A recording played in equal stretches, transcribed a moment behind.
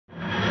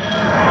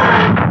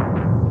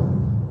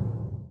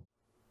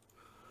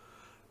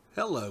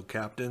Hello,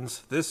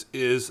 Captains. This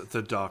is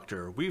the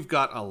Doctor. We've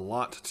got a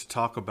lot to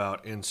talk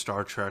about in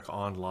Star Trek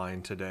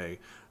Online today.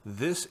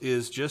 This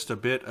is just a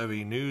bit of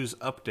a news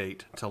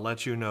update to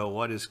let you know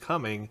what is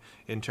coming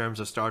in terms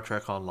of Star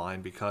Trek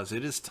Online, because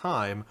it is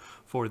time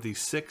for the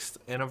 6th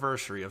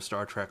anniversary of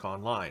Star Trek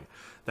Online.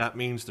 That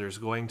means there's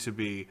going to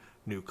be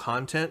new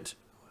content,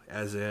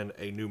 as in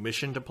a new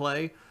mission to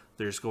play.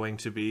 There's going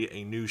to be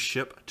a new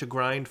ship to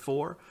grind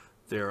for.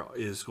 There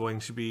is going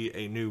to be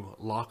a new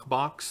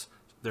lockbox.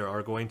 There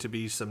are going to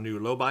be some new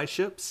low-buy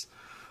ships.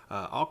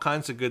 All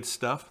kinds of good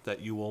stuff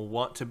that you will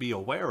want to be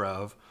aware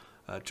of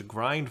to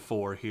grind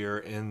for here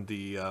in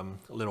the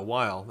little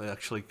while.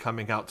 Actually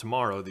coming out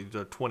tomorrow, the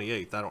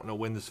 28th. I don't know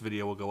when this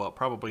video will go up.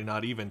 Probably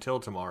not even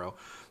till tomorrow.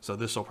 So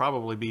this will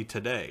probably be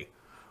today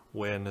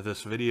when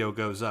this video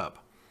goes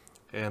up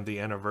and the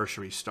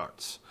anniversary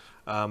starts.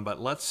 But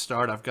let's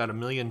start. I've got a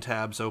million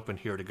tabs open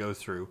here to go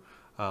through.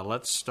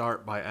 Let's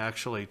start by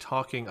actually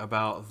talking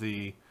about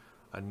the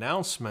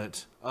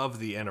announcement of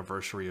the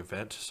anniversary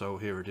event. So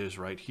here it is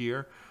right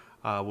here.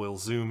 We'll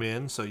zoom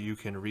in so you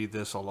can read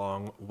this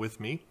along with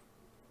me.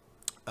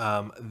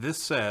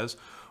 This says,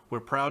 "We're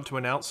proud to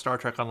announce Star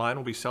Trek Online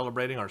will be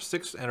celebrating our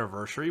 6th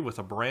anniversary with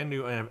a brand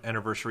new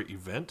anniversary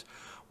event.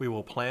 We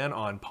will plan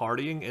on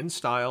partying in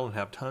style and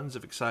have tons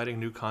of exciting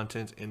new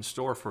content in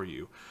store for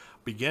you.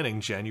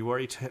 Beginning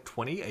January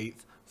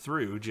 28th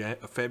through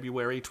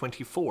February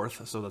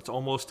 24th, so that's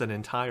almost an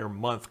entire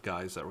month,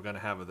 guys, that we're going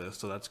to have of this,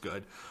 so that's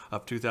good,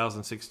 of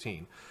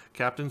 2016.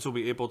 Captains will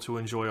be able to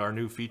enjoy our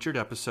new featured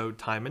episode,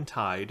 Time and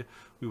Tide.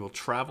 We will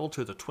travel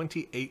to the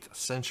 28th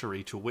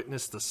century to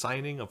witness the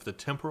signing of the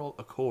Temporal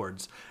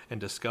Accords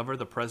and discover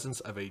the presence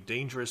of a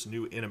dangerous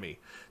new enemy.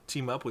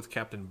 Team up with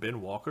Captain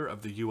Ben Walker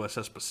of the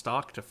USS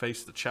Bostock to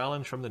face the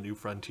challenge from the New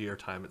Frontier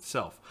time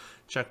itself.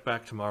 Check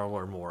back tomorrow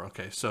or more."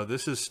 Okay, so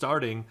this is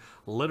starting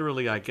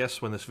literally, I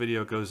guess, when this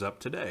video goes up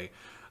today.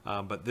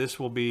 But this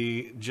will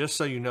be, just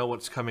so you know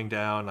what's coming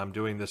down, I'm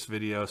doing this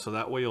video so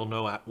that way you'll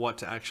know what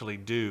to actually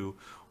do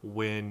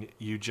when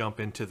you jump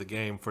into the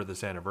game for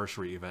this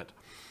anniversary event.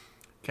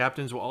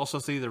 Captains will also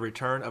see the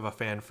return of a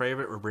fan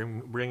favorite. We're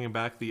bringing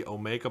back the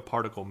Omega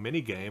Particle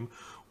minigame,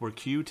 where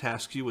Q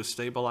tasks you with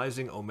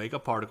stabilizing Omega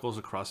particles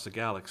across the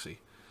galaxy.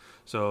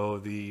 So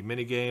the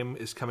minigame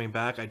is coming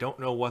back. I don't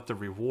know what the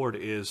reward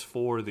is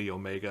for the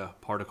Omega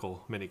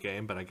Particle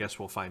minigame, but I guess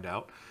we'll find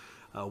out.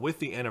 With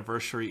the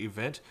anniversary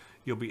event,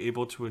 you'll be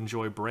able to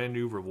enjoy brand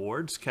new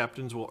rewards.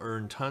 Captains will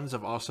earn tons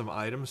of awesome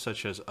items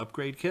such as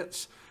upgrade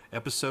kits,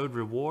 episode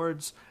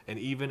rewards, and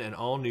even an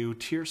all-new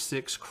Tier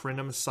 6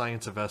 Crinum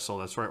Science Vessel.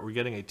 That's right, we're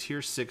getting a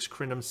Tier 6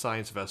 Crinum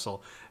Science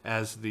Vessel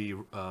as the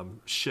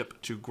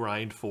ship to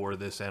grind for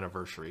this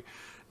anniversary.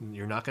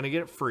 You're not going to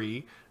get it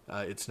free.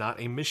 It's not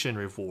a mission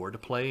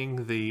reward.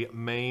 Playing the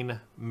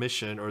main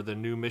mission or the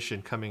new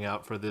mission coming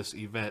out for this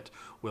event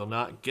will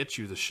not get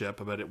you the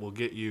ship, but it will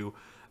get you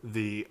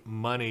the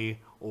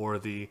money or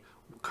the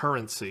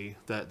currency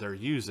that they're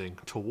using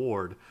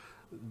toward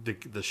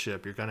the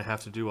ship. You're going to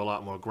have to do a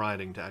lot more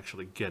grinding to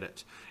actually get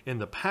it. In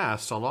the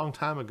past, a long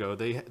time ago,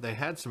 they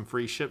had some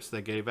free ships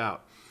they gave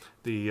out.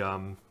 The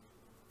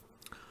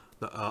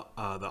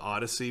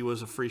Odyssey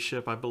was a free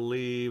ship, I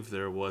believe.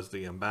 There was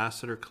the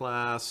Ambassador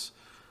class.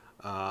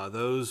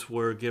 Those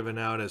were given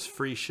out as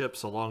free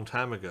ships a long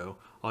time ago.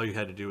 All you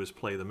had to do was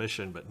play the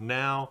mission, but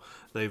now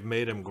they've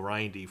made them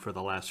grindy for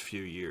the last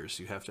few years.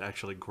 You have to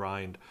actually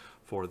grind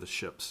for the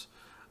ships.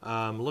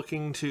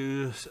 Looking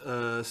to,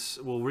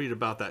 we'll read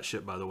about that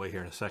ship, by the way, here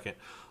in a second.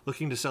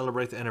 Looking to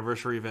celebrate the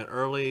anniversary event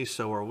early,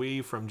 so are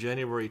we. From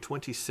January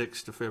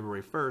 26th to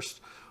February 1st,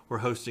 we're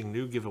hosting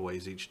new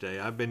giveaways each day.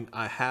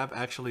 I have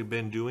actually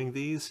been doing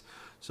these,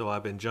 so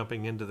I've been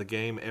jumping into the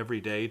game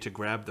every day to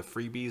grab the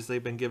freebies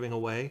they've been giving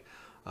away.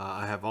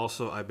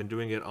 I've been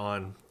doing it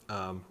on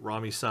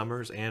Rami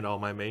Summers and all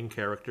my main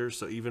characters,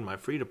 so even my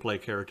free-to-play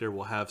character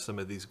will have some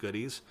of these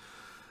goodies.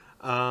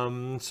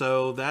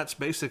 So that's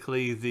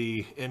basically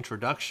the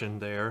introduction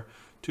there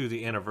to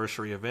the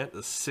anniversary event,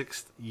 the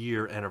 6th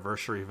year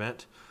anniversary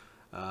event.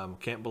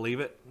 Can't believe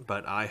it,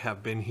 but I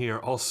have been here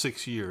all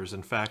 6 years.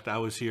 In fact, I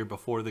was here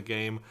before the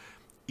game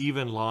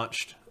even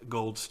launched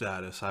gold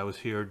status. I was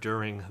here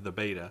during the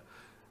beta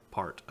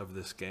part of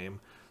this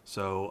game.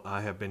 So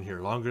I have been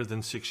here longer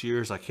than 6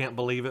 years. I can't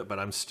believe it, but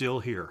I'm still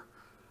here.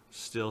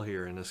 Still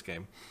here in this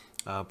game.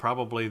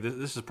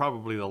 This is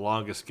probably the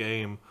longest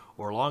game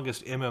or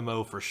longest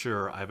MMO for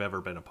sure I've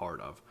ever been a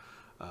part of.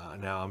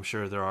 Now I'm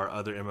sure there are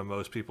other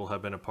MMOs people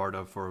have been a part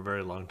of for a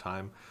very long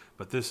time,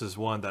 but this is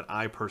one that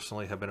I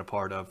personally have been a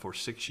part of for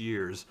 6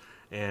 years,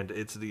 and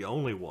it's the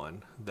only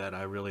one that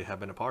I really have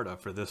been a part of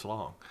for this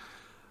long.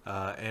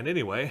 And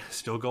anyway,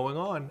 still going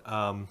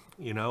on.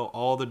 You know,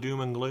 all the doom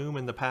and gloom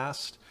in the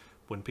past,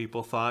 when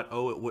people thought,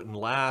 oh, it wouldn't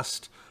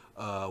last,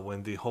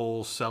 when the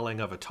whole selling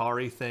of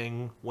Atari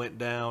thing went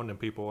down and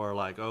people are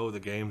like, oh, the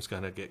game's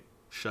going to get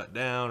shut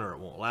down or it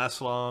won't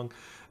last long.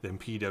 Then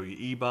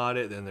PWE bought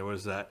it. Then there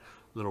was that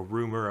little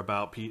rumor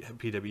about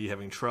PWE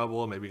having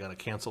trouble, maybe going to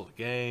cancel the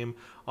game,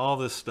 all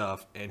this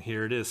stuff. And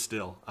here it is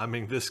still. I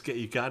mean,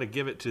 you got to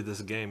give it to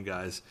this game,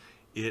 guys.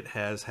 it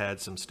has had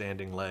some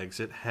standing legs.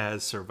 It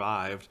has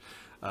survived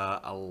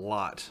a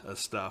lot of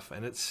stuff,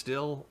 and it's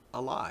still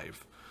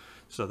alive.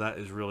 So that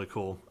is really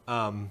cool.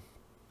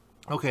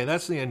 Okay,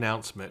 that's the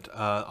announcement.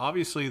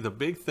 Obviously, the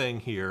big thing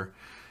here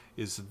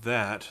is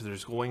that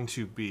there's going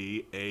to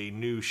be a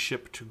new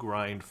ship to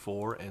grind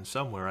for, and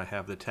somewhere I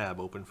have the tab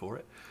open for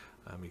it.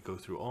 Let me go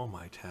through all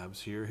my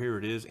tabs here. Here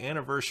it is,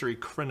 Anniversary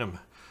Crinum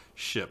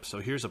ship. So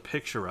here's a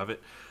picture of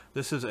it.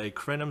 This is a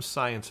Crinum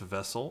science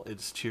vessel.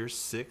 It's tier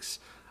 6.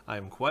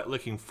 I'm quite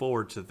looking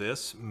forward to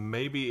this.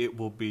 Maybe it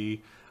will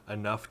be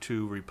enough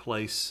to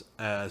replace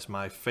as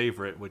my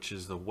favorite, which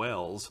is the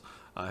Wells.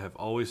 I have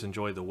always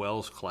enjoyed the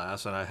Wells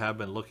class, and I have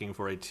been looking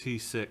for a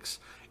T6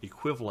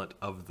 equivalent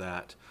of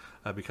that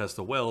because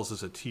the Wells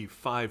is a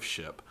T5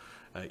 ship.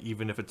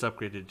 Even if it's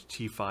upgraded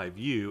to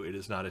T5U, it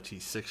is not a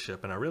T6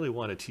 ship, and I really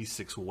want a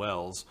T6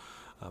 Wells,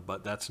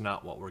 but that's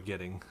not what we're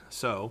getting.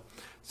 So,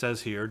 it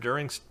says here,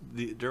 during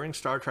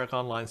Star Trek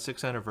Online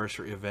 6th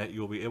Anniversary event,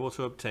 you will be able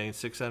to obtain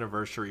 6th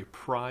Anniversary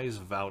prize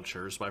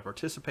vouchers by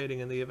participating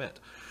in the event.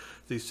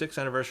 These 6th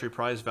Anniversary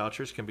prize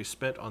vouchers can be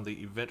spent on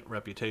the Event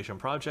Reputation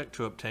Project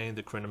to obtain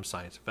the Crinum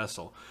Science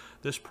Vessel.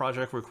 This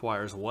project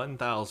requires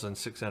 1,000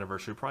 6th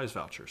Anniversary prize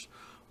vouchers.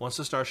 Once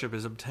the starship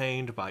is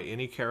obtained by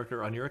any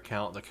character on your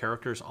account, the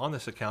characters on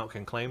this account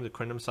can claim the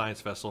Crinum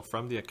Science Vessel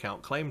from the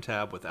Account Claim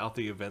tab without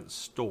the event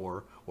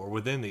store, or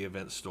within the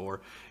event store,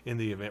 in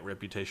the Event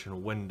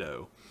Reputation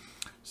window.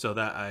 So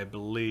that, I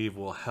believe,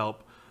 will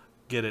help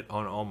get it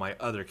on all my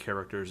other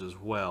characters as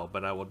well.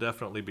 But I will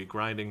definitely be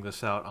grinding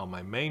this out on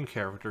my main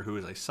character, who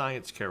is a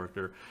science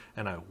character,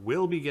 and I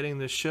will be getting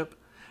this ship,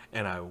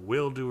 and I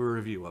will do a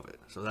review of it.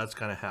 So that's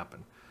going to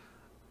happen.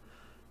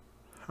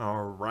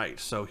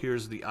 Alright, so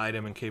here's the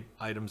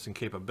items and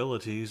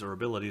capabilities or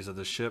abilities of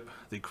the ship.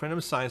 The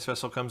Crinum Science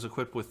Vessel comes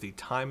equipped with the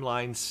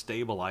Timeline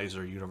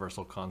Stabilizer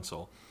Universal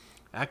Console.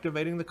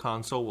 Activating the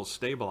console will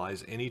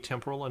stabilize any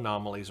temporal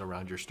anomalies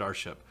around your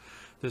starship.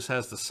 This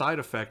has the side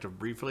effect of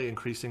briefly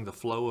increasing the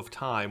flow of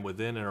time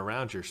within and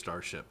around your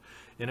starship.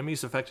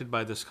 Enemies affected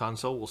by this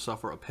console will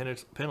suffer a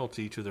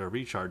penalty to their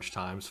recharge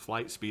times,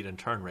 flight speed, and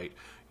turn rate.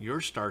 Your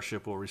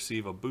starship will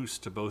receive a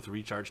boost to both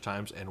recharge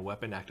times and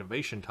weapon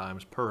activation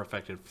times per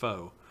affected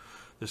foe.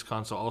 This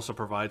console also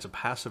provides a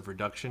passive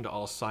reduction to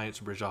all Science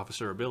Bridge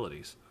Officer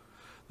abilities.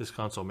 This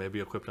console may be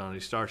equipped on any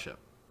starship.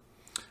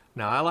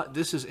 Now,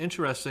 this is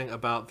interesting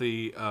about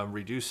the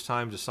reduced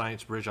time to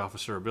Science Bridge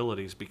Officer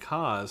abilities,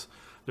 because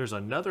there's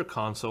another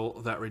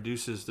console that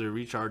reduces the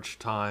recharge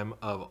time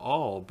of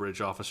all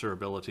Bridge Officer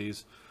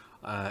abilities,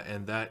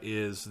 and that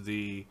is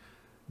the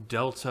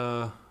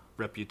Delta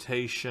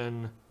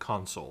Reputation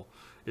console.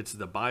 It's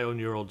the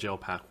Bioneural Gel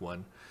Pack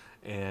one,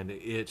 and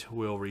it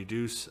will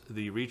reduce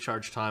the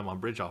recharge time on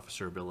Bridge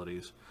Officer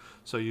abilities.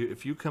 So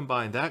if you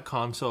combine that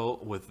console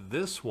with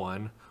this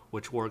one,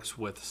 which works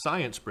with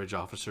Science Bridge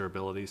Officer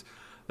abilities,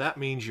 that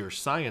means your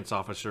Science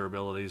Officer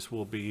abilities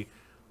will be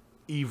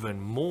even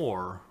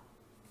more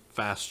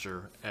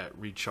faster at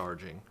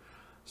recharging.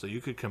 So you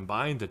could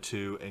combine the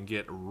two and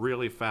get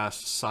really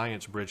fast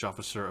Science Bridge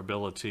Officer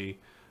ability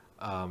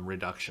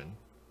reduction.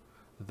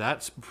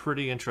 That's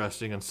pretty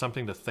interesting and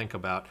something to think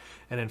about.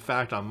 And in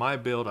fact, on my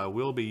build, I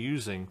will be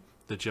using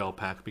the gel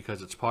pack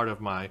because it's part of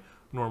my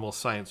normal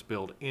science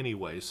build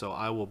anyway. So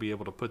I will be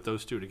able to put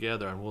those two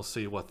together, and we'll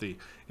see what the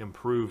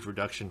improved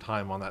reduction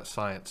time on that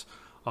Science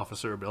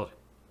Officer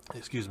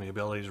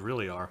abilities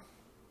really are.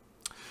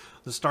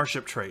 The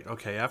Starship trait.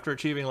 Okay, after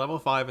achieving level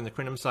 5 in the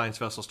Crinum Science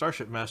Vessel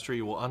Starship Mastery,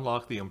 you will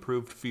unlock the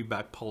improved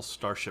Feedback Pulse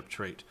Starship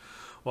trait.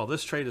 While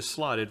this trait is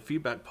slotted,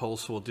 Feedback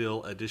Pulse will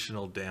deal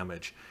additional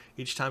damage.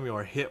 Each time you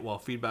are hit while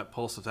Feedback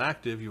Pulse is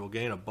active, you will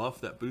gain a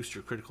buff that boosts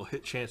your critical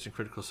hit chance and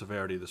critical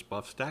severity. This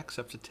buff stacks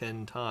up to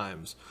 10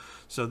 times.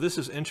 So this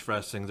is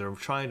interesting. They're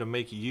trying to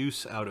make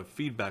use out of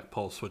Feedback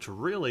Pulse, which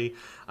really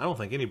I don't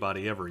think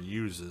anybody ever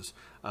uses.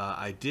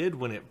 I did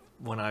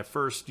when I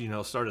first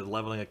started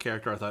leveling a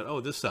character. I thought, oh,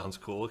 this sounds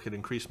cool. It could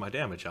increase my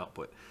damage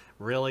output.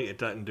 Really, it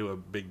doesn't do a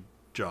big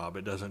job.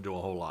 It doesn't do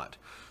a whole lot.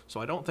 So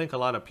I don't think a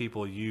lot of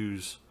people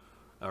use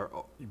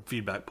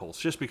Feedback Pulse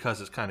just because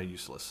it's kind of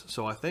useless.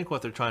 So I think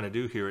what they're trying to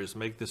do here is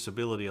make this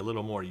ability a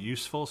little more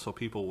useful so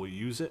people will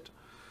use it.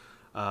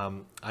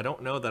 I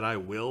don't know that I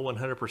will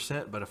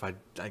 100%, but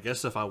I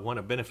guess if I want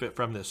to benefit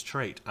from this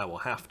trait, I will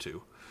have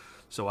to.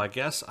 So I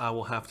guess I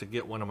will have to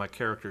get one of my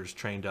characters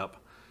trained up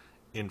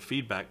in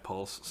Feedback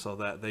Pulse so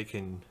that they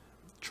can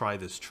try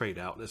this trait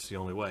out. That's the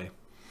only way.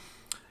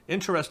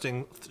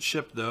 Interesting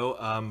ship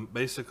though.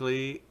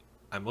 Basically,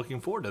 I'm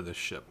looking forward to this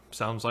ship.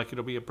 Sounds like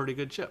it'll be a pretty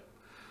good ship.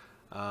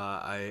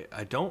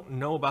 I don't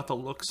know about the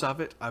looks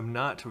of it. I'm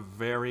not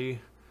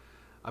very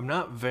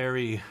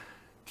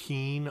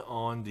keen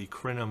on the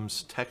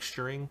Crinum's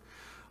texturing.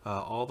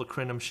 All the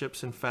Crinum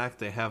ships, in fact,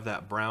 they have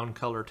that brown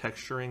color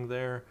texturing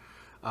there.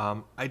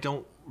 I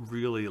don't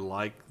really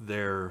like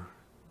their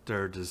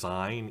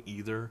design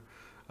either.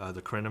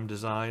 The Crinum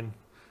design,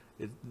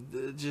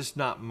 it's just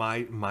not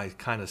my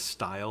kind of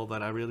style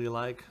that I really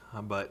like.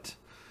 But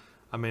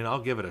I mean,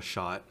 I'll give it a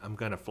shot. I'm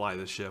gonna fly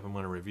this ship. I'm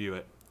gonna review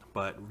it.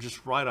 But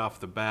just right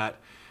off the bat,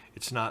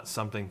 it's not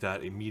something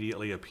that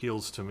immediately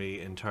appeals to me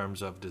in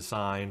terms of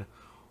design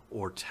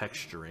or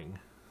texturing.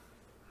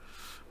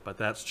 But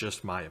that's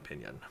just my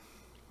opinion.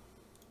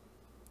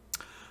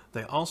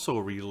 They also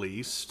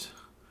released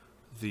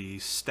the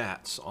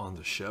stats on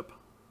the ship,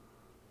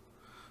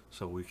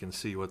 so we can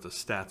see what the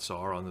stats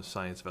are on the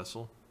science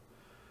vessel.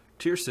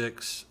 Tier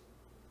 6,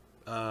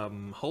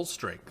 hull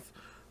strength,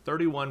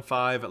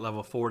 31.5 at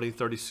level 40,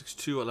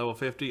 36.2 at level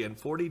 50, and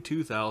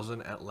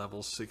 42,000 at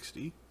level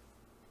 60.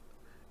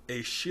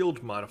 A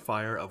shield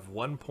modifier of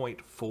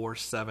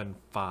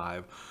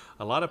 1.475.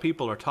 A lot of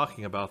people are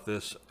talking about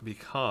this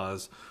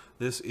because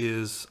this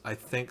is, I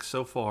think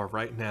so far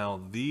right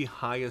now, the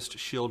highest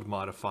shield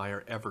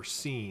modifier ever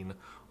seen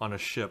on a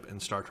ship in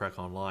Star Trek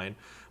Online.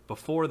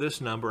 Before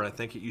this number, I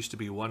think it used to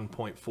be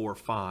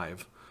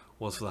 1.45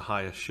 was the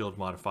highest shield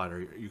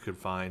modifier you could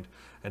find,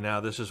 and now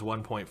this is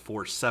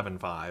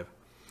 1.475.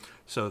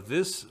 So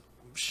this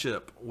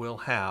ship will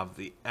have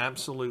the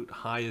absolute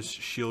highest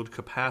shield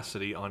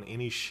capacity on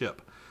any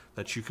ship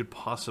that you could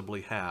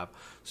possibly have.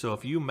 So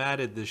if you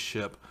matted this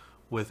ship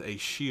with a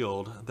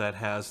shield that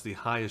has the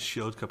highest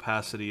shield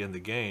capacity in the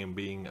game,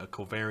 being a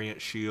covariant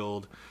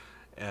shield,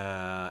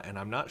 and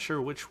I'm not sure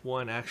which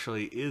one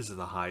actually is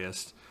the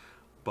highest,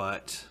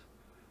 but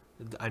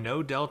I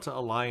know Delta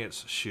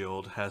Alliance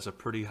shield has a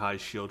pretty high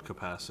shield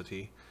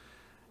capacity,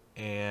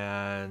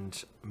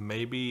 and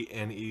maybe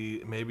an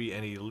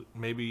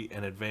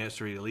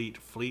advanced or elite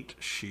fleet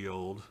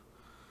shield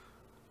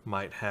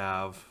might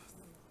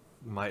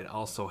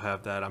also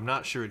have that. I'm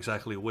not sure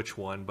exactly which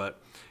one,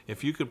 but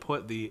if you could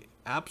put the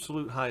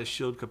absolute highest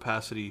shield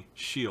capacity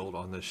shield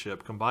on this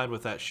ship combined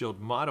with that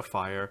shield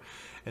modifier,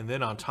 and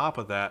then on top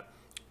of that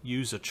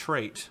use a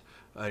trait,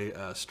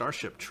 a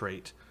starship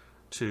trait,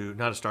 to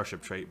not a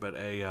starship trait but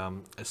a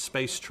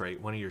space trait,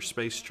 one of your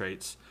space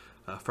traits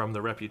from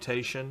the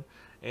reputation,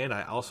 and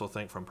I also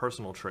think from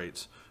personal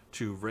traits,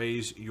 to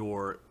raise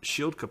your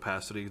shield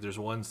capacity. There's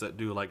ones that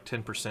do like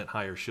 10%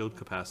 higher shield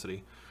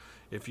capacity.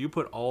 If you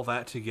put all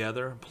that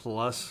together,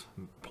 plus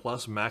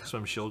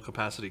maximum shield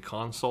capacity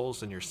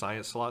consoles in your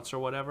science slots or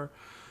whatever,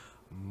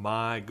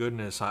 my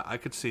goodness, I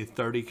could see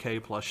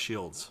 30k plus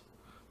shields.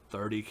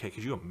 30k,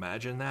 could you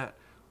imagine that?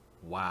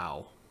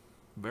 Wow.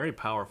 Very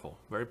powerful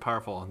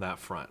on that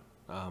front,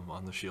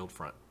 on the shield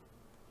front.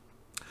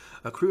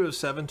 A crew of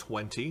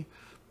 720,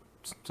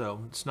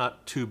 so it's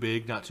not too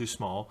big, not too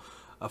small.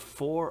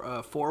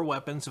 Four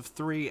weapons of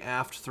 3,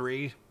 aft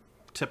 3.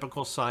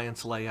 Typical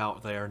science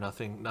layout there,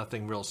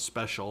 nothing real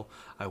special.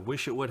 I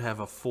wish it would have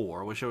a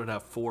 4. I wish it would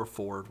have 4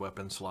 forward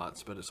weapon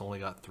slots, but it's only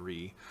got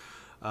 3.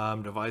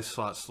 Device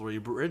slots 3.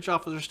 Bridge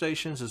officer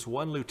stations is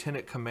 1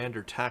 lieutenant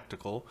commander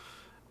tactical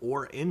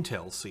or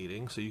intel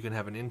seating, so you can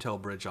have an intel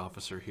bridge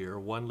officer here.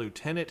 1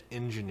 lieutenant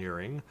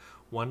engineering,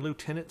 1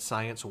 lieutenant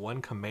science,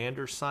 1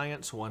 commander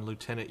science, 1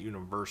 lieutenant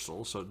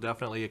universal. So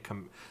definitely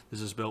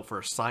this is built for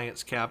a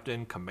science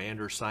captain,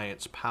 commander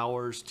science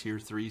powers, tier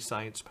 3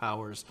 science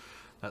powers,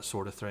 that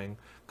sort of thing.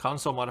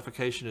 Console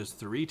modification is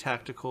 3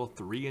 tactical,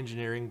 3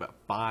 engineering, but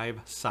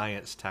 5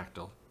 science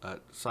tactile,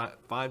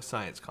 5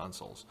 science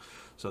consoles.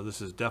 So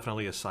this is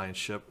definitely a science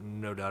ship,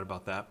 no doubt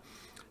about that.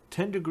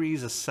 10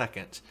 degrees a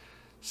second.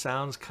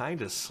 Sounds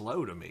kind of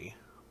slow to me,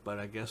 but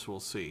I guess we'll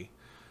see.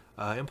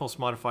 Impulse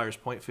modifier is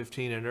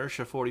 0.15,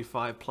 inertia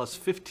 45, plus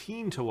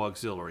 15 to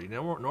auxiliary.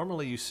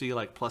 Normally you see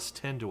like plus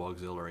 10 to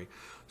auxiliary,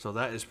 so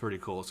that is pretty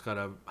cool. It's got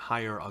a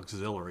higher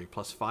auxiliary,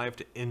 plus 5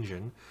 to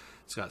engine.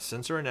 It's got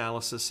sensor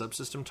analysis,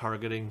 subsystem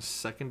targeting,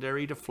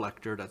 secondary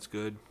deflector, that's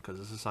good because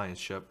it's a science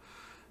ship,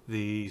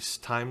 the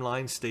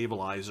timeline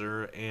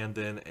stabilizer, and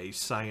then a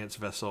science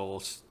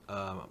vessel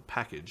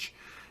package.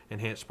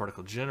 Enhanced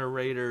particle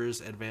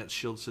generators, advanced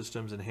shield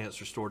systems,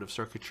 enhanced restorative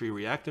circuitry,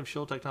 reactive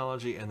shield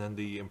technology, and then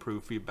the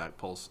improved feedback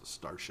pulse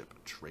starship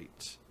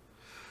trait.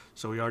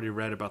 So we already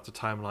read about the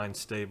timeline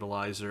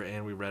stabilizer,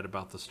 and we read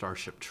about the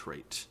starship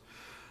trait.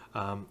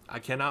 I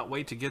cannot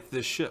wait to get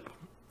this ship.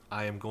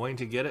 I am going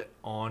to get it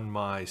on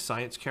my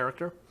science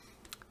character,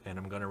 and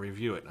I'm going to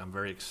review it. I'm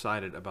very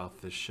excited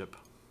about this ship.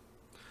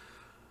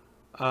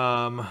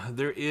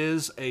 There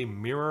is a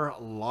mirror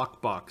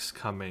lockbox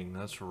coming.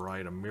 That's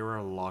right, a mirror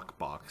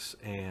lockbox.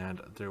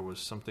 And there was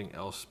something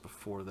else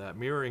before that.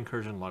 Mirror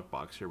incursion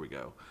lockbox. Here we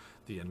go.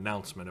 The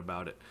announcement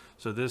about it.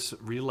 So this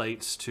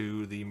relates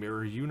to the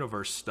Mirror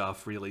Universe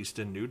stuff released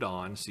in New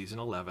Dawn Season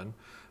 11.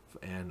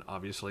 And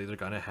obviously they're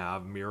going to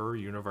have Mirror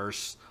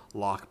Universe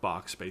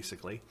lockbox,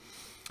 basically.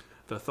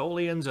 The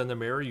Tholians and the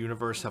Mirror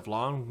Universe have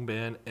long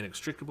been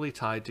inextricably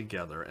tied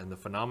together, and the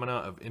phenomena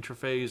of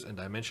interphase and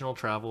dimensional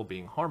travel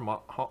being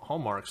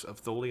hallmarks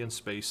of Tholian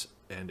space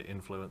and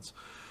influence.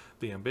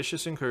 The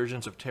ambitious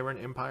incursions of Terran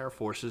Empire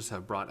forces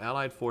have brought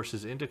Allied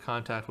forces into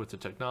contact with the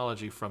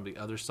technology from the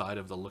other side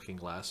of the Looking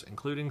Glass,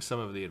 including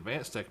some of the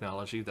advanced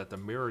technology that the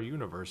Mirror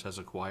Universe has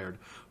acquired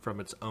from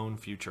its own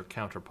future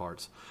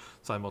counterparts.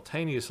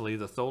 Simultaneously,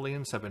 the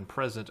Tholians have been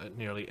present at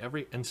nearly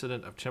every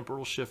incident of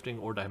temporal shifting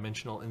or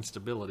dimensional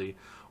instability,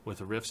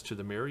 with rifts to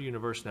the mirror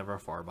universe never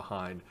far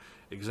behind.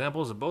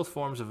 Examples of both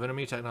forms of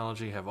enemy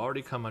technology have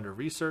already come under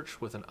research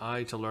with an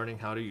eye to learning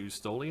how to use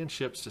Tholian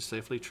ships to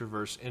safely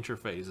traverse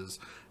interphases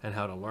and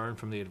how to learn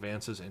from the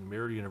advances in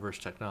mirror universe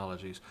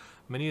technologies.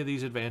 Many of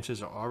these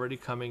advances are already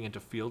coming into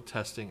field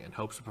testing in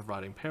hopes of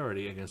providing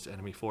parity against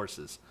enemy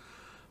forces.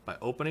 By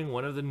opening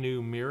one of the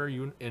new mirror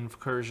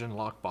incursion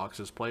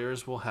lockboxes,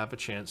 players will have a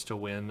chance to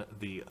win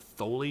the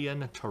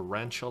Tholian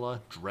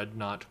Tarantula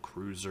Dreadnought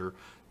Cruiser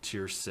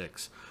Tier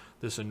 6.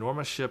 This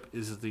enormous ship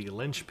is the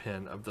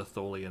linchpin of the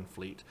Tholian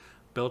fleet,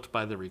 built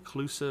by the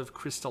reclusive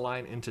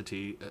crystalline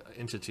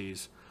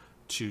entities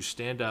to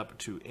stand up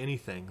to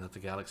anything that the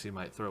galaxy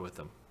might throw at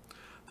them.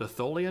 The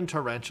Tholian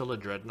Tarantula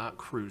Dreadnought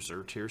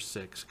Cruiser Tier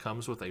 6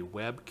 comes with a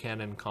web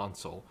cannon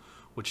console,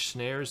 which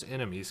snares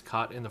enemies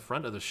caught in the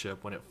front of the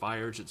ship when it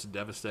fires its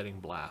devastating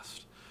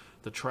blast.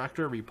 The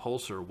tractor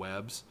repulsor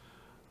webs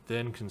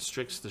then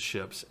constricts the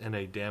ships in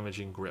a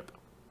damaging grip.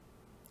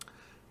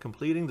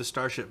 Completing the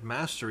starship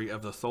mastery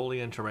of the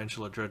Tholian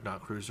Tarantula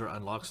Dreadnought Cruiser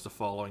unlocks the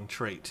following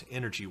trait,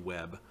 Energy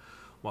Web.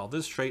 While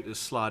this trait is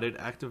slotted,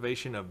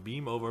 activation of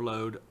Beam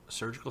Overload,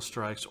 Surgical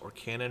Strikes, or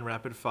Cannon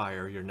Rapid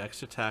Fire, your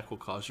next attack will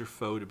cause your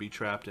foe to be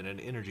trapped in an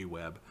energy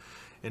web.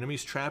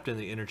 Enemies trapped in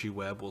the energy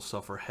web will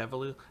suffer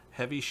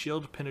heavy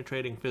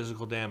shield-penetrating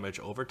physical damage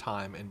over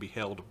time and be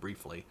held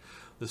briefly.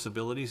 This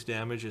ability's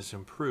damage is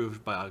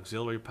improved by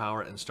auxiliary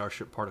power and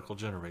starship particle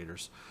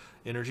generators.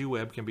 Energy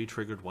web can be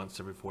triggered once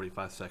every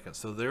 45 seconds.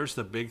 So there's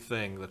the big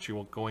thing that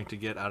you're going to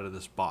get out of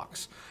this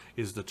box,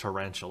 is the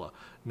Tarantula.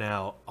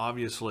 Now,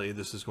 obviously,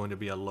 this is going to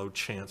be a low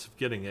chance of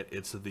getting it.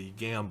 It's the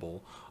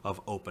gamble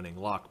of opening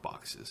lock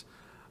boxes.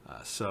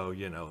 So,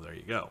 you know, there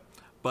you go.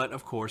 But,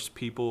 of course,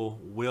 people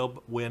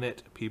will win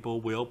it. People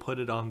will put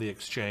it on the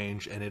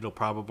exchange, and it'll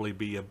probably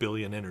be 1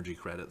 billion energy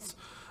credits.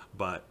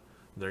 But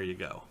there you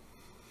go.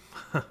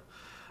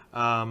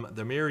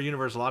 The Mirror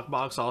Universe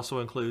Lockbox also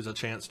includes a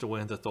chance to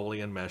win the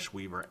Tholian Mesh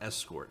Weaver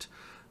Escort.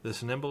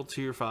 This nimble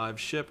Tier 5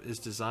 ship is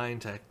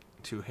designed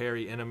to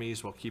harry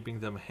enemies while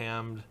keeping them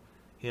hemmed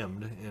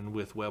in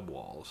with web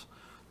walls.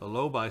 The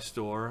low-buy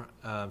store,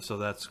 so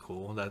that's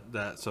cool.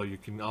 So you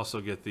can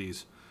also get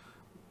these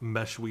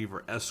Mesh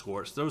Weaver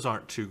Escorts. Those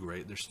aren't too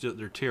great.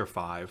 They're Tier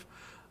 5.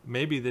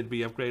 Maybe they'd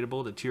be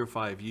upgradable to Tier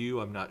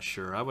 5U. I'm not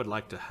sure. I would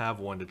like to have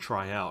one to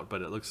try out,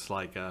 but it looks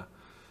like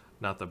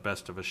not the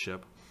best of a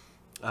ship.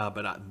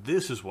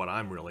 This is what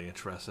I'm really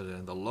interested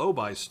in. The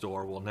low-buy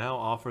store will now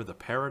offer the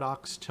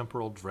Paradox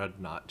Temporal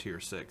Dreadnought Tier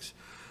 6.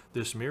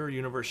 This Mirror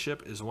Universe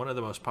ship is one of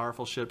the most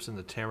powerful ships in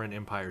the Terran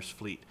Empire's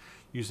fleet,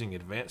 using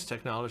advanced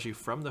technology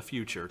from the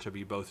future to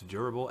be both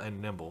durable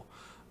and nimble.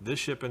 This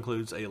ship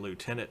includes a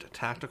Lieutenant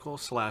Tactical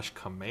 /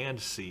 Command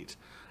seat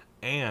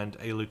and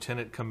a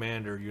Lieutenant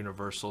Commander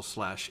Universal /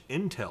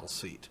 Intel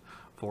seat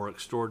for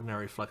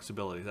extraordinary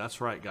flexibility. That's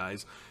right,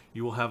 guys.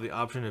 You will have the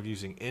option of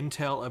using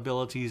Intel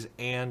abilities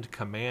and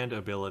Command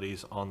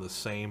abilities on the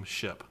same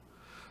ship.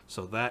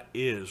 So that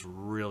is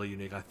really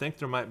unique. I think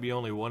there might be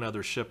only one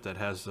other ship that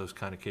has those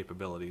kind of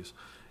capabilities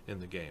in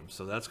the game.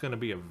 So that's going to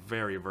be a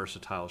very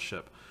versatile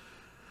ship.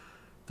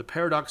 The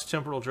Paradox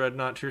Temporal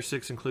Dreadnought Tier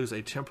 6 includes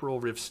a Temporal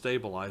Rift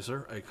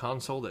Stabilizer, a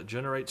console that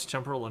generates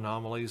temporal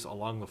anomalies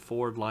along the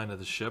forward line of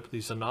the ship.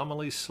 These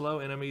anomalies slow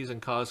enemies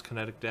and cause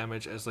kinetic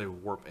damage as they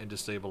warp and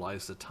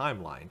destabilize the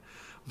timeline.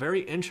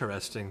 Very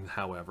interesting,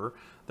 however,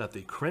 that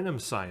the Krenim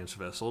Science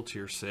Vessel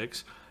Tier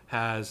 6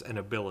 has an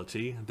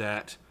ability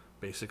that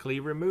basically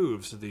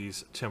removes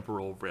these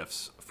temporal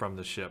rifts from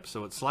the ship.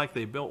 So it's like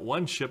they built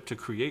one ship to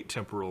create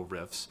temporal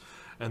rifts,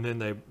 and then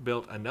they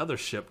built another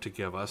ship to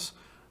give us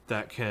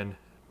that can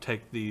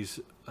take these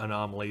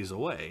anomalies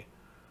away.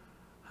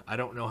 I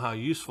don't know how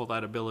useful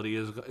that ability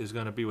is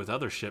going to be with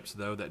other ships,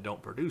 though, that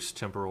don't produce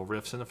temporal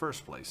rifts in the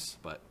first place.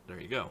 But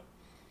there you go.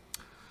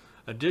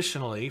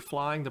 Additionally,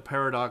 flying the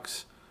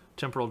Paradox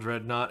Temporal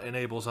Dreadnought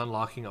enables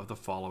unlocking of the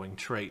following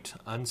trait,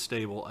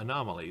 Unstable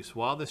Anomalies.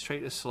 While this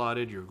trait is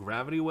slotted, your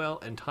Gravity Well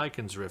and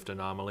Tychon's Rift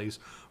anomalies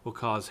will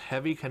cause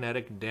heavy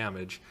kinetic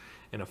damage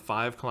in a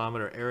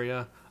 5-kilometer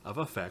area of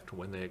effect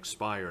when they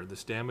expire.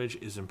 This damage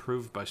is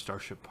improved by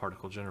Starship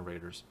Particle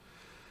Generators.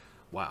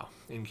 Wow.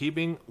 In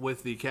keeping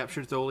with the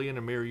Captured Tholian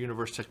and Mirror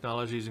Universe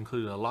technologies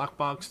included in the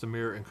lockbox, the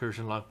Mirror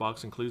Incursion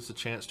lockbox includes the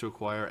chance to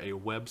acquire a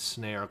Web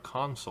Snare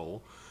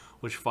console,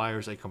 which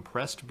fires a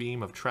compressed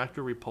beam of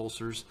tractor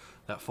repulsors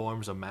that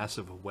forms a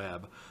massive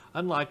web.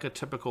 Unlike a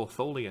typical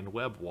Tholian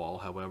web wall,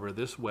 however,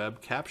 this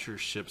web captures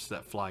ships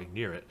that fly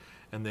near it,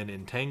 and then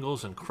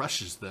entangles and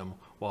crushes them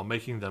while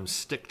making them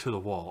stick to the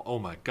wall. Oh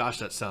my gosh,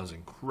 that sounds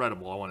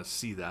incredible. I want to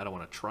see that. I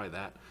want to try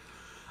that.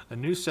 A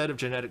new set of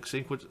genetic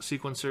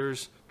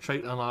sequencers,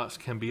 trait unlocks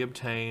can be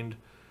obtained.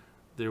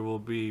 There will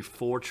be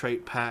 4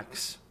 trait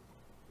packs.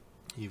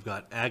 You've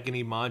got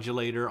Agony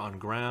Modulator on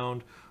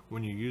ground.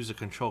 When you use a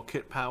control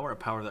kit power, a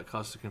power that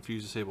causes a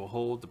confuse disable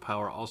hold, the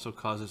power also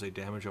causes a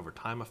damage over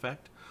time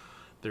effect.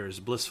 There is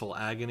Blissful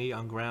Agony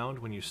on ground.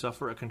 When you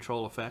suffer a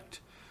control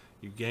effect,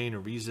 you gain a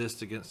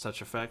resist against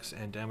such effects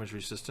and damage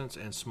resistance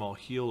and small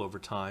heal over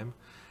time.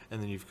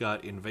 And then you've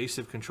got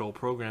invasive control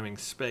programming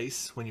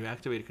space. When you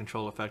activate a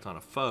control effect on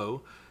a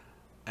foe,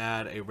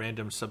 add a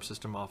random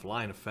subsystem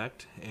offline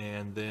effect.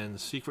 And then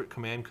secret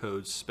command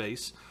code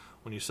space.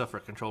 When you suffer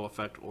a control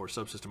effect or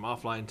subsystem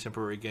offline,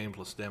 temporary gain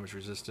plus damage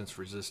resistance,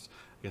 resist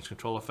against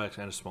control effects,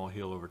 and a small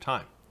heal over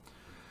time.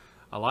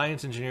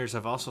 Alliance engineers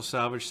have also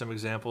salvaged some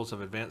examples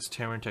of advanced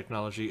Terran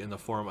technology in the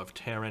form of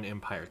Terran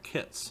Empire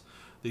kits.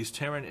 These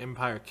Terran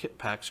Empire kit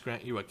packs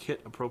grant you a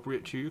kit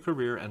appropriate to your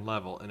career and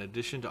level, in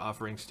addition to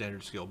offering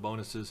standard skill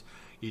bonuses.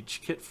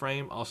 Each kit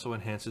frame also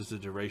enhances the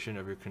duration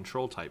of your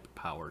control type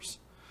powers.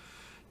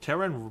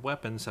 Terran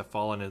weapons have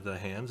fallen into the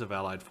hands of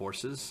Allied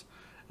forces,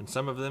 and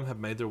some of them have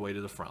made their way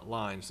to the front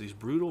lines. These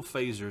brutal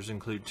phasers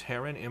include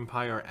Terran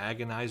Empire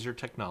Agonizer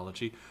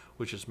technology,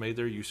 which has made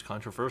their use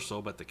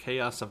controversial, but the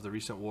chaos of the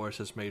recent wars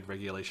has made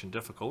regulation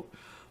difficult.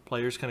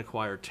 Players can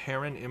acquire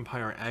Terran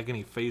Empire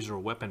Agony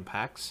Phaser weapon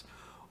packs.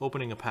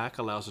 Opening a pack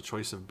allows a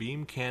choice of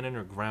beam, cannon,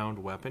 or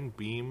ground weapon.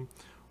 Beam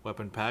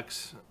weapon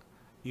packs,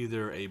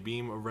 either a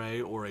beam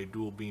array or a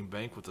dual beam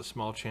bank with a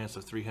small chance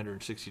of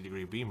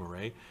 360-degree beam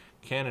array.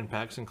 Cannon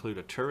packs include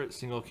a turret,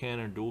 single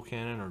cannon,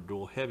 or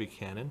dual heavy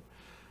cannon.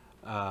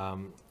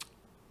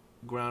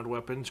 Ground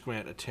weapons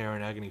grant a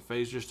Terran Agony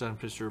Phaser, stun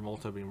pistol,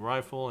 multi-beam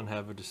rifle, and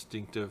have a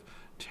distinctive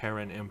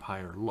Terran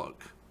Empire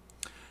look.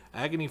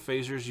 Agony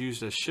Phasers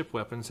used as ship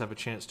weapons have a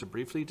chance to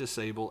briefly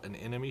disable an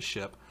enemy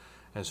ship,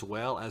 as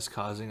well as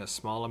causing a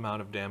small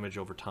amount of damage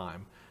over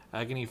time.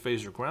 Agony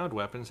Phaser ground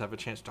weapons have a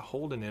chance to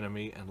hold an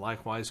enemy and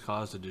likewise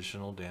cause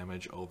additional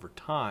damage over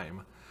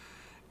time.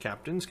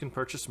 Captains can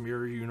purchase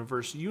Mirror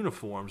Universe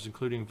uniforms,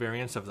 including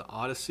variants of the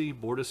Odyssey,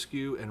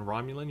 Bortesque, and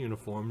Romulan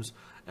uniforms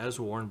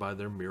as worn by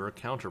their mirror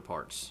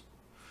counterparts.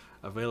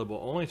 Available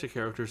only to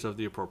characters of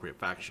the appropriate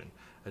faction.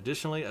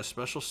 Additionally, a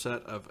special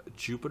set of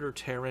Jupiter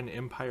Terran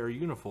Empire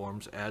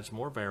uniforms adds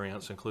more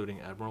variants,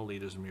 including Admiral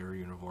Lita's mirror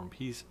uniform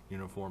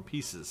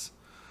pieces.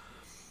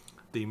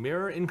 The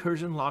Mirror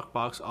Incursion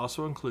lockbox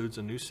also includes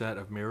a new set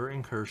of Mirror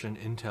Incursion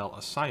intel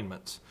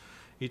assignments.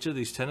 Each of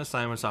these 10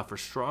 assignments offers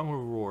strong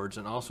rewards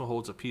and also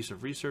holds a piece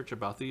of research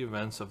about the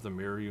events of the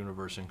Mirror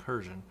Universe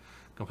Incursion.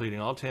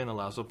 Completing all 10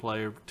 allows a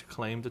player to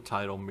claim the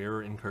title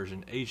Mirror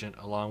Incursion Agent,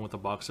 along with a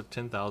box of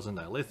 10,000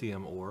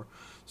 dilithium ore.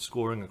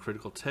 Scoring a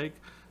critical take,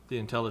 the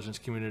intelligence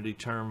community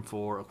term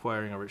for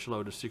acquiring a rich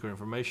load of secret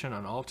information,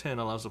 on all 10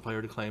 allows the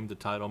player to claim the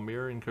title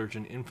Mirror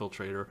Incursion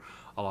Infiltrator,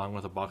 along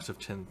with a box of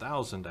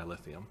 10,000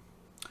 dilithium.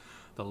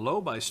 The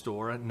Low-Buy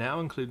store now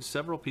includes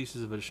several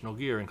pieces of additional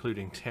gear,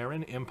 including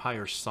Terran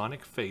Empire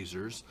Sonic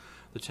Phasers.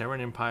 The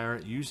Terran Empire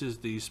uses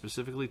these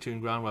specifically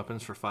tuned ground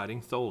weapons for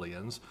fighting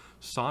Tholians.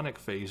 Sonic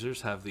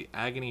Phasers have the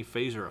Agony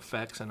Phaser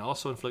effects and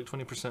also inflict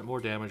 20%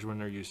 more damage when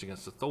they're used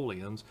against the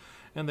Tholians,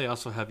 and they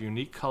also have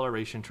unique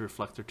coloration to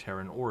reflect their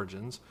Terran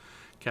origins.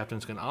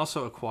 Captains can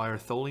also acquire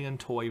Tholian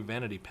toy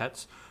vanity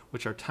pets,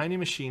 which are tiny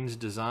machines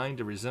designed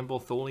to resemble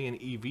Tholian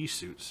EV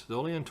suits.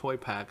 Tholian toy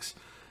packs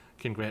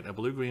can grant a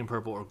blue, green,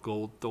 purple, or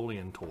gold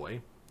Tholian toy.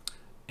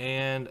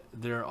 And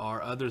there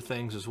are other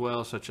things as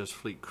well, such as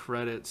fleet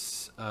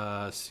credits,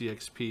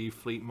 CXP,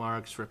 fleet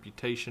marks,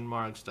 reputation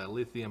marks,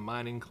 dilithium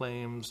mining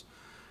claims,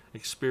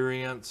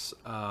 experience,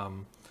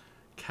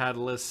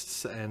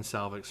 catalysts, and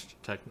salvage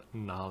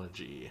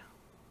technology.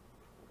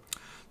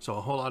 So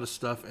a whole lot of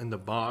stuff in the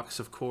box.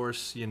 Of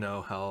course, you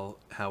know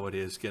how it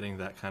is getting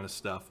that kind of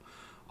stuff.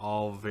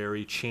 All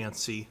very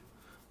chancy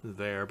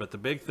there. But the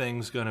big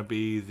thing's going to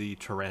be the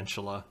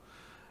Tarantula.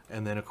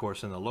 And then, of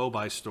course, in the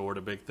Low-Buy store,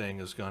 the big thing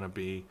is going to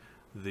be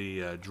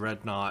the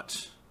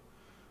Dreadnought,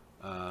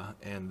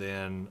 and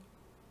then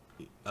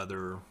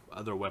other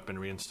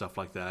weaponry and stuff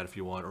like that if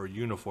you want, or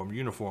uniform.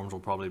 Uniforms will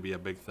probably be a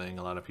big thing.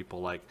 A lot of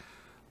people like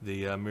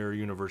the Mirror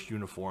Universe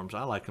uniforms.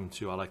 I like them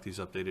too. I like these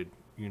updated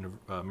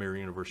Mirror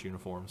Universe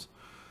uniforms.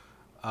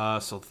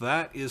 So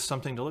that is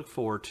something to look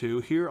forward to.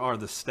 Here are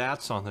the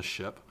stats on the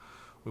ship.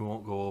 We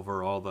won't go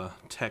over all the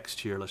text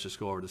here. Let's just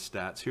go over the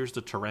stats. Here's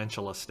the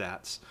Tarantula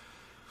stats.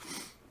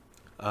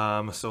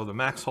 So the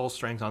max hull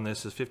strength on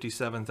this is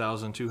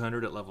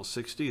 57,200 at level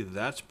 60.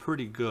 That's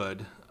pretty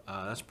good.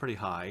 That's pretty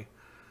high.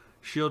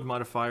 Shield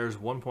modifiers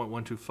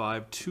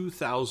 1.125,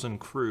 2,000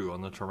 crew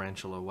on the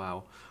Tarantula.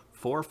 Wow.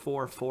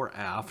 444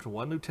 aft,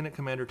 1 Lieutenant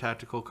Commander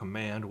Tactical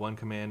Command, 1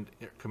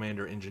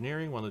 Commander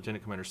Engineering, 1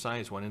 Lieutenant Commander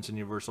Science, 1 Ensign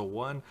Universal,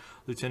 1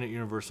 Lieutenant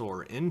Universal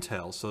or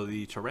Intel. So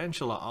the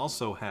Tarantula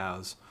also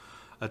has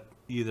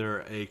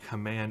either a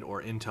command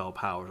or intel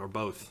powers, or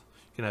both.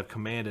 You can have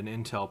command and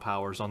intel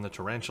powers on the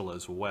Tarantula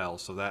as well.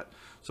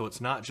 So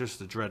it's not just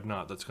the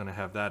Dreadnought that's going to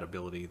have that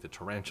ability. The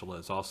Tarantula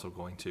is also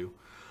going to.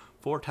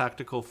 4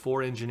 tactical,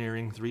 4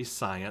 engineering, 3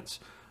 science.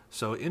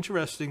 So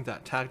interesting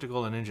that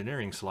tactical and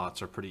engineering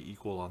slots are pretty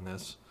equal on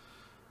this.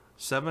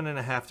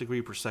 7.5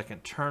 degree per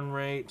second turn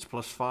rate,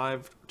 plus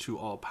 5 to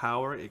all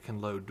power. It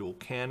can load dual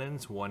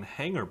cannons, 1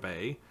 hangar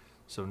bay.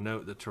 So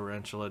note the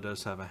Tarantula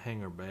does have a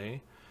hangar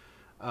bay.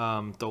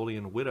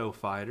 Tholian Widow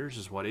fighters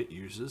is what it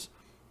uses.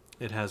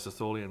 It has the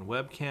Tholian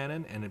web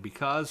cannon, and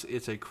because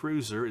it's a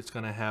cruiser, it's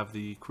going to have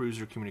the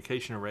cruiser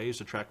communication arrays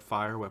to track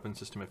fire, weapon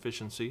system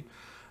efficiency.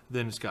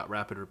 Then it's got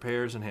rapid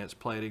repairs, enhanced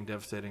plating,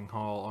 devastating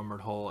hull,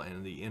 armored hull,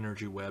 and the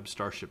energy web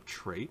starship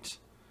trait.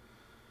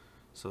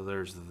 So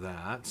there's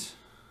that.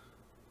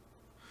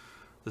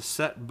 The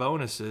set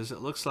bonuses,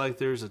 it looks like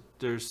there's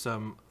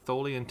some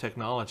Tholian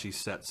technology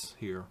sets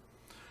here.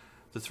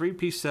 The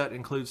 3-piece set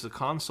includes the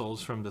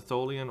consoles from the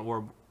Tholian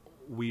Orb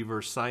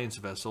Weaver Science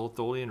Vessel,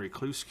 Tholian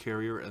Recluse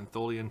Carrier, and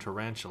Tholian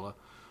Tarantula.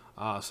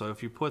 So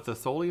if you put the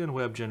Tholian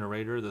Web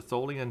Generator, the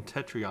Tholian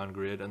Tetrion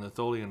Grid, and the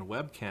Tholian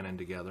Web Cannon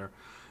together,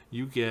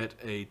 you get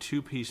a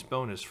 2-piece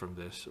bonus from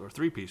this, or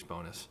 3-piece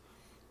bonus.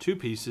 2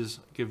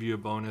 pieces give you a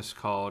bonus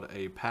called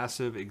a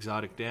Passive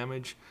Exotic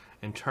Damage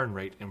and Turn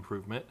Rate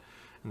Improvement.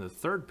 And the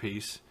 3rd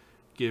piece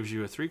gives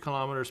you a 3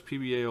 kilometers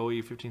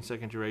PBAOE,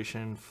 15-second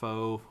duration,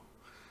 foe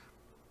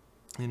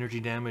energy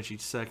damage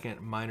each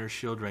second, minor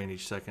shield drain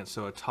each second.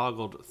 So a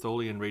toggled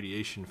Tholian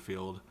radiation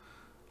field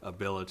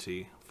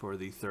ability for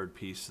the 3rd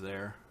piece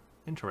there.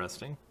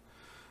 Interesting.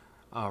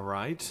 All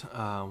right,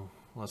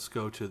 let's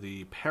go to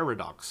the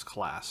Paradox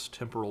class,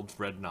 Temporal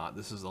Dreadnought.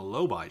 This is a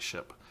low-buy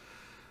ship.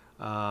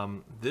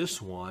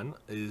 This one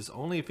is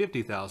only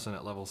 50,000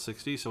 at level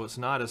 60, so it's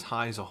not as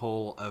high as a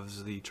whole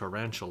as the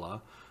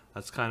Tarantula.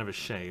 That's kind of a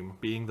shame,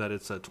 being that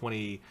it's a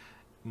 29th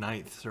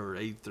or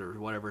 8th or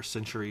whatever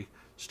century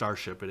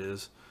starship it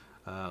is.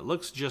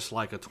 Looks just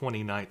like a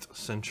 29th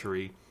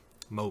century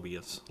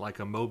Mobius, like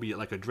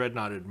a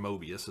dreadnoughted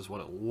Mobius is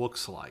what it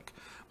looks like.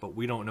 But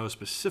we don't know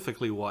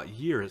specifically what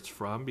year it's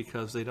from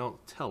because they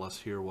don't tell us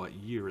here what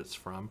year it's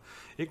from.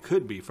 It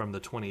could be from the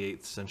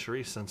 28th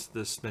century since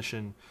this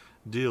mission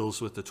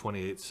deals with the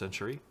 28th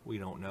century. We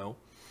don't know.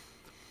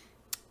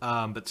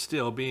 But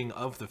still, being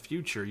of the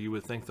future, you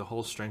would think the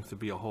hull strength would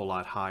be a whole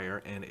lot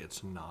higher, and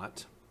it's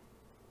not.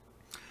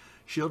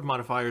 Shield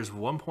modifier is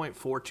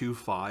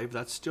 1.425.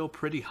 That's still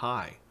pretty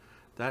high.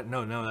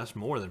 No, that's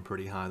more than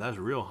pretty high. That's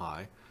real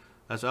high.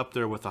 That's up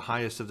there with the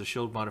highest of the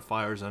shield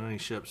modifiers on any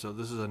ship. So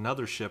this is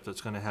another ship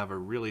that's going to have a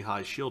really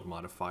high shield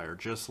modifier,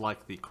 just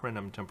like the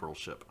Crenum temporal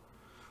ship.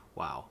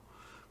 Wow.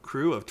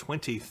 Crew of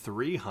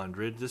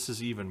 2,300. This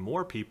is even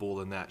more people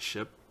than that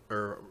ship.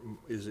 Or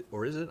is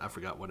it? I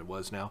forgot what it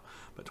was now.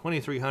 But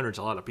 2,300 is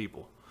a lot of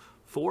people.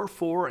 4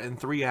 fore and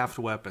 3 aft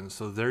weapons.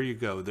 So there you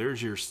go.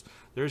 There's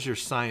your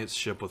science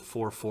ship with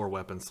 4 fore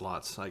weapon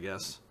slots, I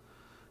guess.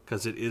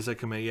 Because it is a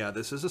command. Yeah,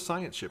 this is a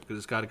science ship because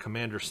it's got a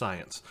commander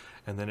science,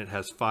 and then it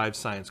has 5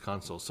 science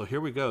consoles. So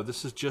here we go.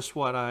 This is just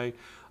what I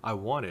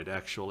wanted.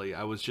 Actually,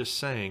 I was just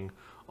saying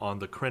on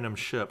the Crenum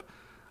ship,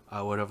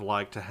 I would have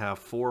liked to have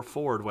 4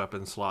 forward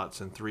weapon slots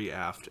and 3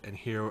 aft, and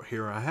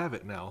here I have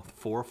it now: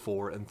 4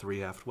 fore and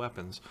 3 aft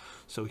weapons.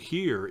 So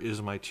here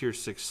is my tier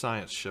 6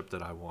 science ship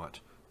that I want.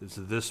 It's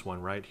this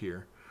one right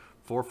here: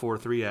 4 fore,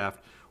 3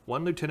 aft.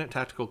 1 Lieutenant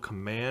Tactical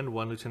Command,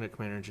 1 Lieutenant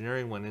Commander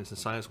Engineering, 1 Ensign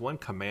Science, 1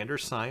 Commander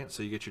Science,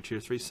 so you get your Tier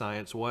 3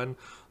 Science, 1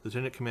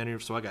 Lieutenant Commander,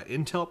 so I got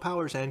Intel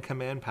powers and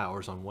Command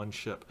powers on one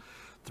ship.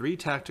 3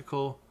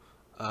 Tactical,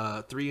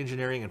 3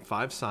 Engineering, and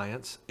 5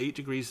 Science, 8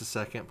 degrees a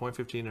second,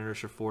 0.15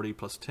 inertia 40,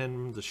 plus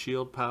 10 the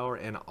shield power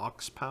and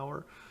aux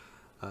power,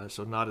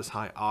 so not as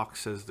high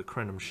aux as the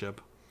Crenum ship.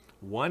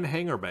 1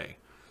 Hangar Bay,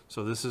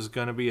 so this is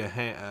going to be a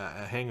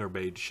hangar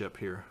bay ship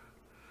here.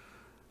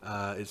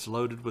 It's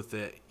loaded with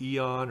the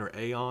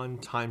Aeon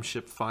time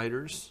ship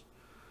fighters,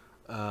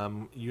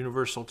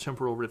 universal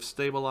temporal rift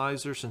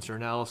stabilizer, sensor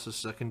analysis,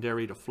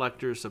 secondary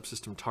deflectors,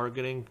 subsystem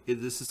targeting.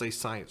 This is a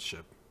science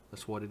ship.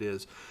 That's what it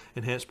is.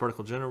 Enhanced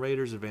particle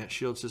generators, advanced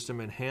shield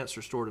system, enhanced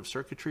restorative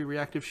circuitry,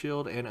 reactive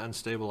shield, and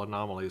unstable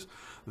anomalies.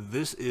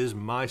 This is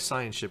my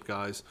science ship,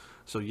 guys.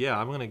 So yeah,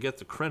 I'm going to get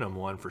the Crenum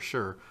one for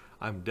sure.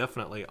 I'm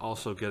definitely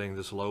also getting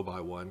this low-buy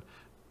one.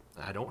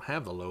 I don't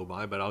have the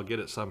low-buy, but I'll get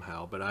it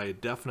somehow. But I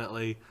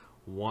definitely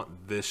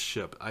want this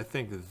ship. I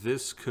think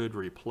this could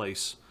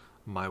replace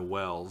my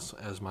Wells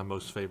as my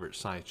most favorite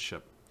science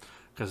ship,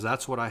 because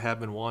that's what I have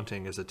been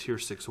wanting, is a tier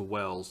 6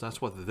 Wells.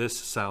 That's what this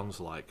sounds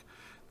like.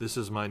 This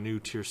is my new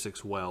tier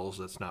 6 Wells.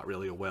 That's not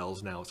really a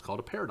Wells now. It's called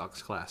a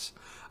Paradox class.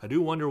 I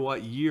do wonder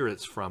what year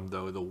it's from,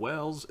 though. The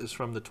Wells is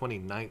from the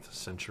 29th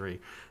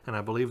century, and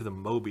I believe the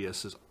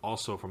Mobius is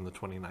also from the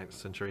 29th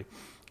century.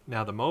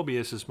 Now, the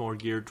Mobius is more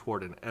geared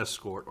toward an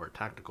escort or a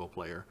tactical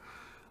player,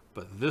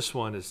 but this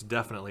one is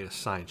definitely a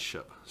science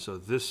ship. So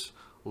this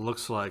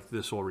looks like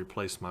this will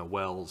replace my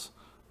Wells,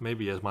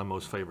 maybe as my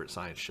most favorite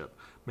science ship.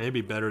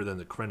 Maybe better than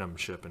the Crenum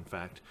ship, in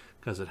fact,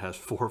 because it has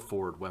 4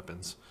 forward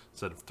weapons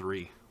instead of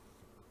 3.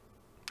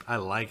 I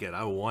like it.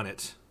 I want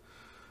it.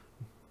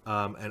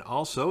 And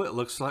also, it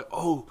looks like,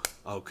 oh,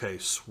 okay,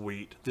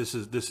 sweet. This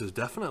is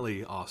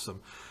definitely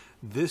awesome.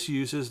 This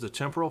uses the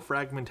temporal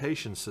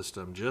fragmentation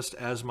system, just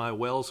as my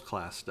Wells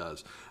class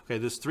does. Okay,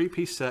 this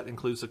 3-piece set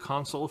includes the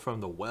console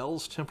from the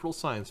Wells Temporal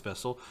Science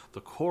Vessel,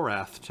 the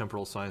Korath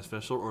Temporal Science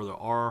Vessel, or the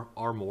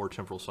Armor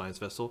Temporal Science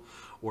Vessel,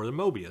 or the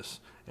Mobius,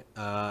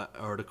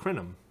 or the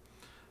Crenum,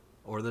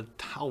 or the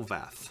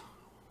Talvath,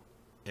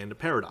 and the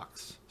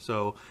Paradox.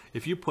 So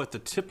if you put the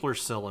Tippler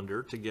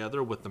cylinder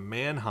together with the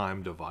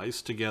Mannheim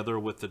device together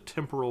with the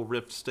temporal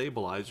rift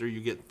stabilizer,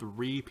 you get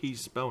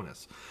 3-piece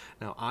bonus.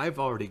 Now I've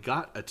already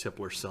got a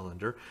Tippler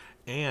cylinder,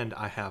 And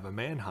I have a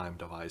Mannheim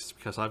device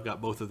because I've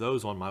got both of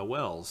those on my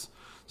wells.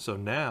 So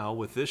now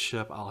with this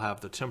ship, I'll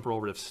have the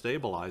temporal rift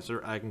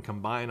stabilizer. I can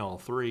combine all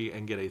three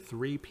and get a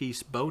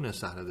 3-piece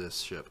bonus out of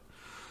this ship.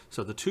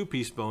 So the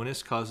 2-piece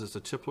bonus causes the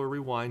temporal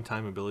rewind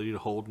time ability to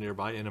hold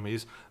nearby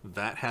enemies.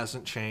 That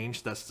hasn't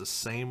changed. That's the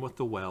same with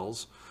the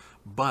wells.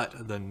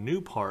 But the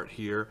new part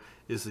here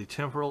is the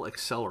temporal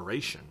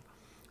acceleration.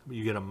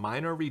 You get a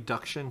minor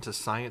reduction to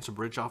Science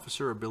Bridge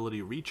Officer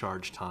ability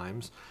recharge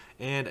times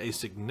and a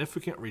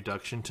significant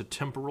reduction to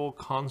temporal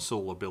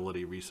console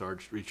ability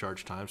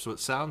recharge times. So it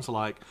sounds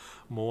like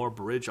more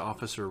Bridge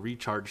Officer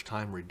recharge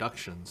time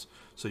reductions.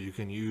 So you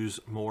can use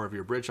more of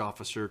your Bridge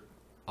Officer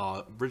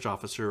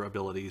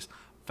abilities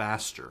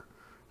faster.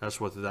 That's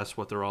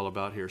what they're all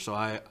about here.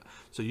 So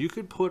you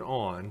could put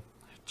on,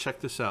 check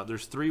this out.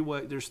 There's three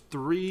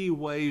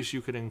ways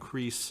you could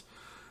increase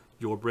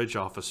your Bridge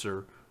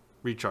Officer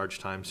recharge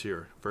times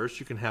here.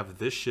 First, you can have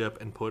this ship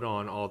and put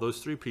on all those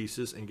 3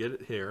 pieces and get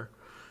it here.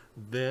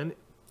 Then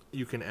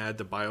you can add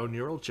the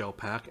Bioneural Gel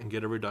Pack and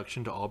get a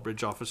reduction to all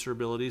Bridge Officer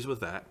abilities with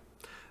that.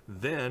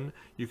 Then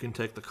you can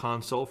take the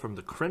console from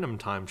the Crenum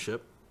time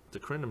ship, the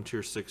Crenum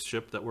Tier 6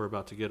 ship that we're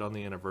about to get on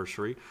the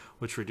anniversary,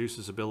 which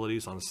reduces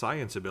abilities on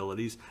Science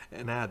abilities,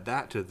 and add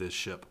that to this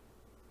ship.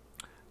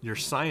 Your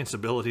Science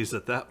abilities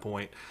at that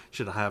point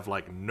should have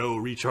like no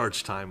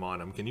recharge time on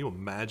them. Can you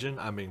imagine?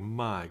 I mean,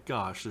 my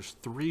gosh, there's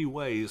 3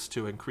 ways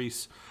to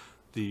increase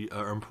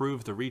or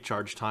improve the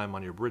recharge time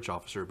on your Bridge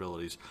Officer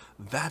abilities.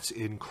 That's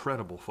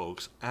incredible,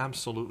 folks.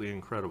 Absolutely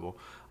incredible.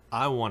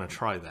 I want to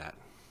try that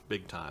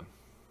big time.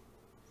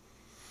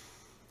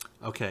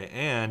 Okay,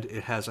 and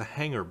it has a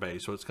hangar bay,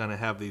 so it's going to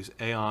have these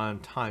Aeon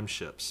time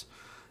ships.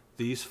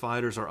 These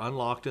fighters are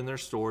unlocked in their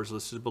stores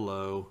listed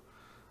below.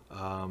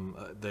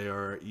 They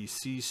are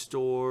EC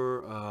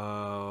store.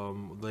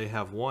 They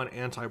have 1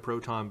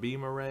 anti-proton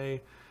beam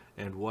array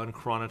and 1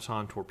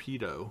 chronoton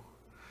torpedo.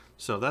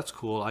 So that's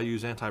cool. I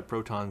use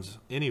anti-protons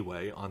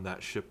anyway on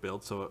that ship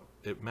build, so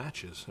it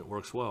matches. It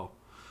works well.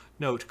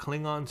 Note,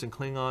 Klingons and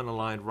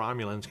Klingon-aligned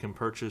Romulans can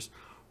purchase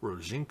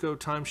Rozhenko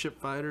timeship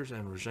fighters,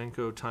 and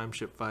Rozhenko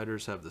timeship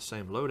fighters have the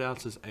same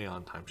loadouts as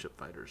Aeon timeship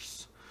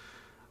fighters.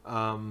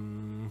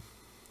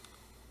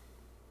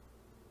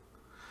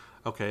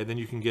 Okay, then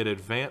you can get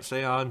advanced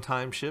Aeon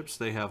time ships.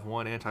 They have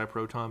 1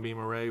 anti-proton beam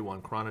array,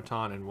 1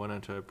 chronoton, and 1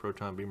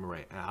 anti-proton beam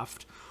array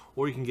aft.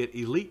 Or you can get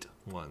elite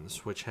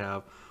ones, which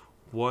have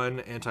 1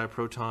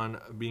 anti-proton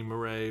beam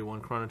array,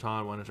 1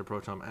 chronoton, 1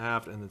 anti-proton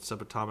aft, and then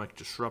subatomic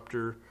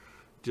disruptor.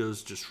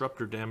 Does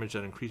disruptor damage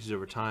that increases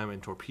over time,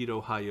 and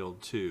torpedo high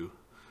yield 2.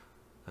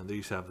 And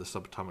these have the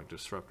subatomic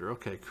disruptor.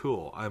 Okay,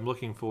 cool. I'm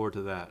looking forward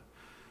to that.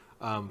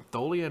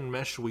 Tholian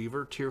Mesh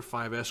Weaver, Tier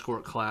 5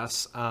 Escort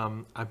class.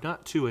 I'm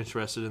not too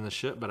interested in the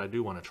ship, but I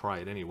do want to try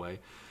it anyway.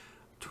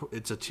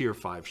 It's a Tier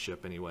 5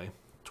 ship anyway.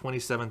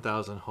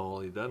 27,000 hull.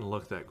 It doesn't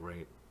look that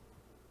great.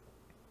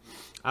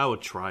 I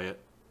would try it.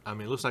 I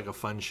mean, it looks like a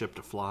fun ship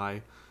to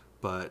fly,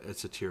 but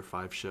it's a Tier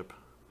 5 ship.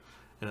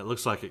 And it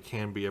looks like it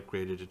can be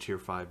upgraded to Tier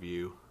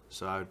 5U,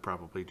 so I would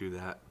probably do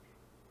that.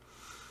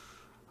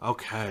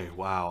 Okay,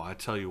 wow, I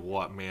tell you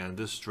what, man,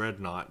 this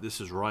Dreadnought,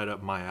 this is right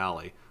up my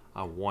alley.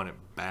 I want it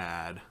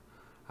bad.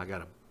 I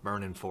got a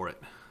burning for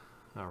it.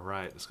 All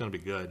right, it's going to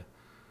be good.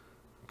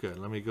 Good,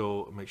 let me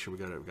go make sure we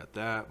got it. We got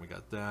that, we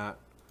got that,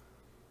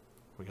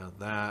 we got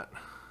that,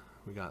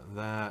 we got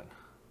that.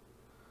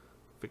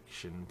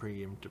 Fiction,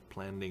 preemptive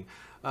planning.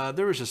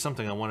 There was just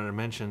something I wanted to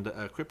mention.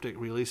 Cryptic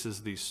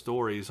releases these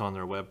stories on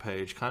their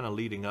webpage kind of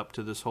leading up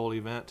to this whole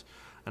event,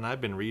 and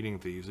I've been reading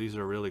these. These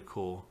are really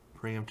cool.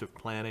 Preemptive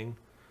planning.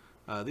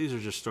 These are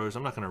just stories.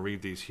 I'm not going to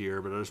read these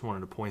here, but I just wanted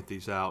to point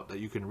these out, that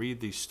you can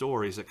read these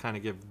stories that kind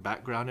of give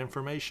background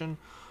information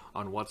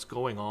on what's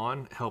going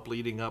on, help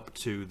leading up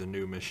to the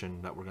new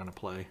mission that we're going to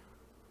play.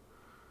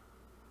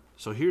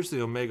 So here's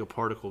the Omega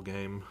Particle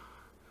game.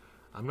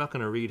 I'm not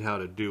going to read how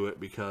to do it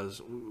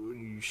because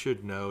you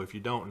should know. If you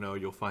don't know,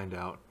 you'll find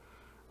out.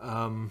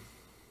 I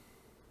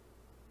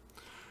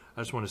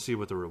just want to see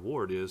what the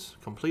reward is.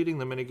 Completing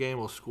the minigame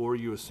will score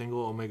you a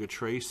single Omega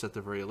Trace at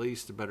the very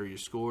least. The better you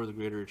score, the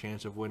greater your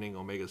chance of winning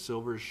Omega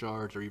Silver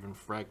shards or even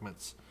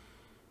fragments.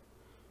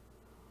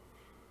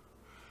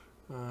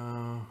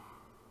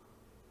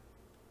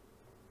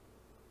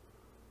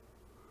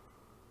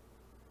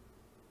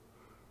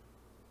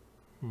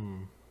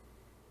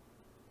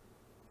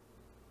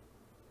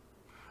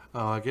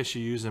 I guess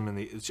you use them in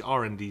it's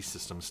R&D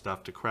system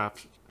stuff to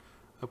craft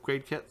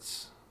upgrade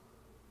kits.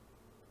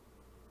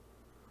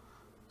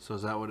 So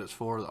is that what it's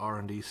for, the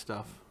R&D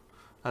stuff?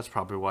 That's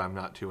probably why I'm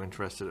not too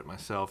interested in it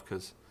myself,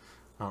 because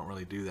I don't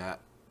really do that.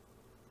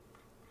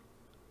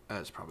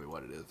 That's probably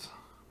what it is.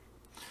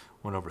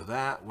 Went over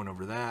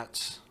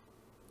that.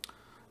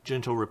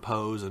 Gentle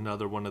Repose,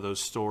 another one of those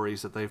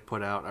stories that they've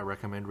put out. I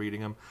recommend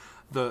reading them.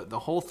 The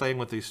whole thing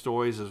with these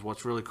stories is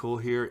what's really cool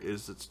here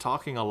is it's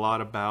talking a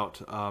lot about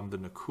the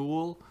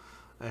Nakul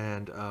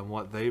and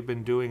what they've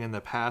been doing in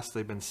the past.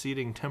 They've been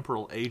seeding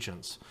temporal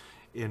agents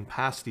in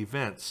past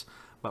events,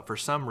 but for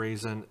some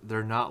reason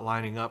they're not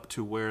lining up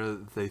to where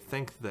they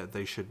think that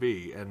they should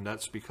be, and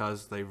that's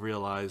because they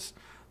realize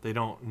they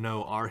don't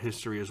know our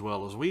history as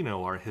well as we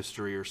know our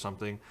history or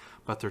something,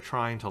 but they're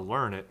trying to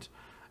learn it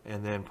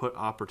and then put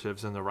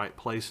operatives in the right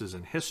places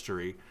in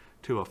history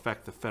to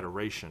affect the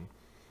Federation.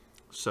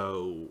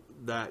 So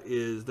that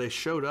is, they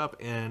showed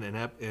up in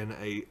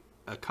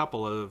a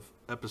couple of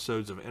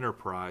episodes of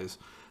Enterprise.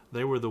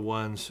 They were the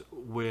ones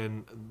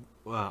when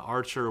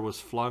Archer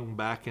was flung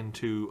back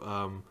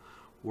into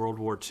World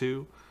War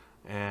II,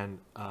 and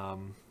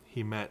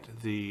he met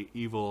the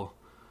evil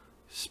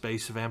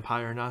space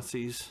vampire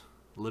Nazis.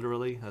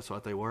 Literally, that's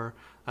what they were.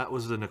 That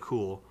was the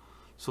Nakul.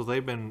 So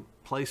they've been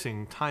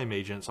placing time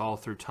agents all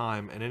through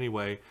time. And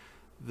anyway,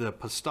 the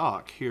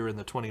Pastak here in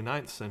the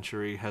 29th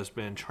century has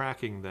been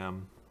tracking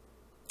them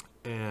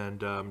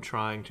and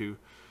trying to,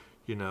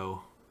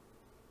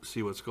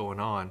 see what's going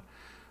on.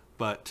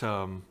 But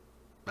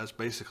that's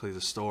basically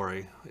the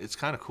story. It's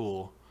kind of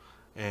cool.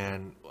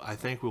 And I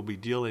think we'll be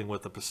dealing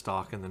with the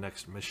Pastak in the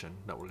next mission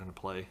that we're going to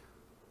play,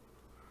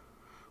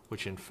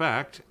 which in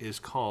fact is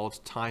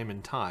called Time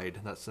and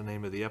Tide. That's the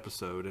name of the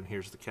episode, and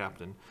here's the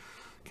captain.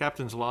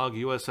 Captain's log,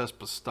 USS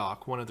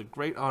Pastak. One of the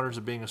great honors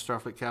of being a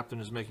Starfleet captain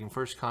is making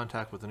first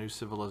contact with a new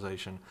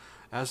civilization.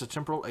 As a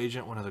temporal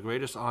agent, one of the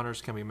greatest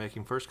honors can be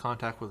making first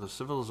contact with a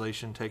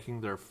civilization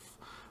taking their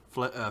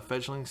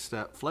fledgling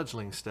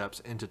steps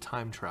into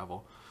time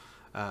travel.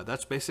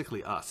 That's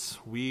basically us.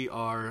 We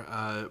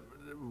are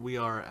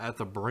at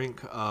the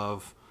brink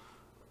of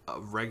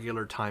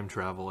regular time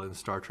travel in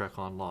Star Trek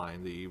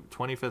Online. The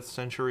 25th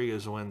century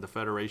is when the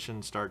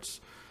Federation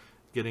starts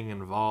getting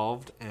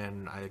involved,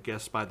 and I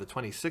guess by the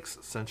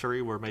 26th century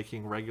we're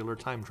making regular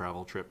time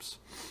travel trips.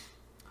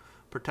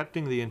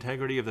 Protecting the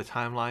integrity of the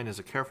timeline is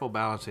a careful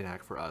balancing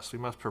act for us. We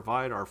must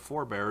provide our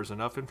forebears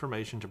enough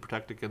information to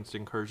protect against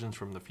incursions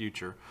from the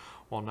future,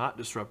 while not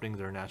disrupting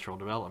their natural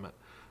development.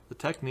 The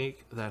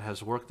technique that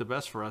has worked the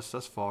best for us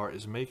thus far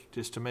is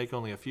to make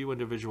only a few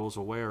individuals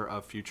aware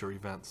of future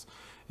events,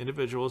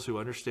 individuals who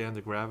understand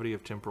the gravity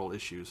of temporal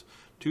issues.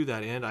 To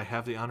that end, I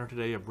have the honor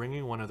today of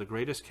bringing one of the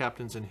greatest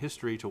captains in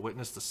history to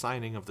witness the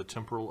signing of the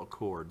Temporal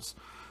Accords,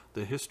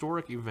 the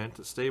historic event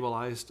that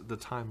stabilized the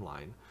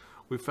timeline.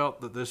 We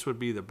felt that this would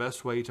be the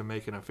best way to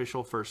make an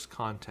official first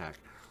contact,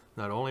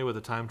 not only with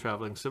a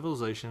time-traveling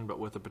civilization, but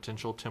with a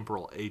potential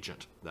temporal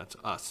agent. That's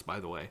us,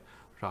 by the way,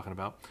 we're talking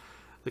about.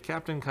 The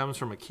captain comes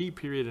from a key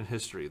period in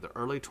history, the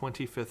early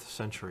 25th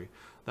century.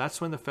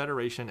 That's when the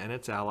Federation and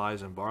its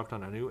allies embarked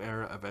on a new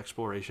era of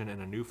exploration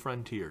and a new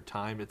frontier,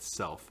 time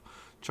itself.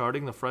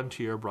 Charting the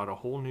frontier brought a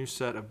whole new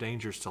set of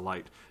dangers to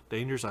light,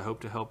 dangers I hope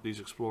to help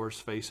these explorers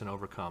face and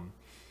overcome.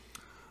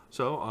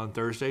 So, on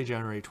Thursday,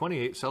 January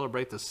 28th,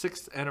 celebrate the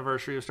 6th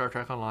anniversary of Star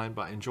Trek Online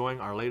by enjoying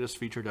our latest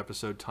featured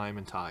episode, Time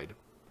and Tide,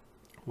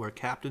 where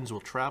captains will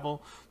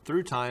travel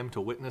through time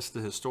to witness the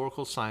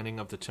historical signing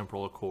of the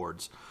Temporal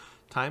Accords.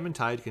 Time and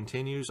Tide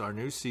continues our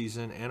new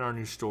season and our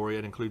new story.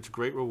 It includes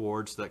great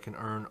rewards that can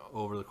earn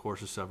over the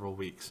course of several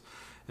weeks.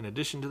 In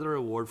addition to the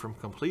reward from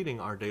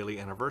completing our daily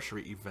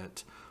anniversary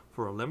event,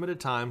 for a limited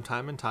time,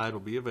 Time and Tide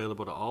will be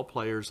available to all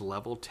players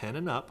level 10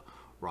 and up.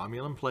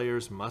 Romulan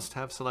players must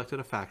have selected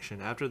a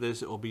faction. After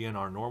this, it will be in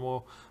our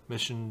normal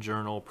mission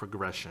journal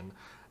progression.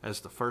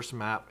 As the first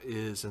map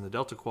is in the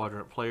Delta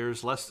Quadrant,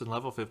 players less than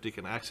level 50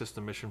 can access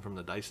the mission from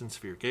the Dyson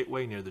Sphere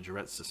Gateway near the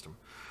Jarrett system.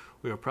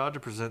 We are proud to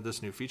present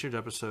this new featured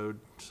episode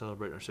to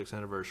celebrate our 6th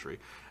anniversary.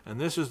 And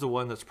this is the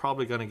one that's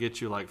probably going to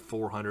get you like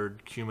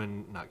 400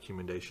 not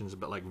commendations,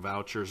 but like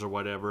vouchers or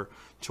whatever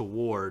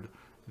toward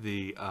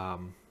the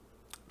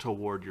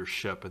toward your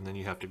ship, and then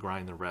you have to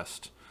grind the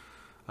rest.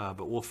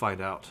 But we'll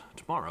find out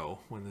tomorrow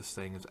when this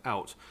thing is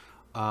out.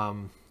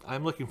 I'm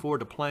looking forward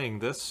to playing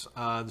this.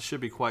 This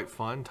should be quite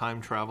fun.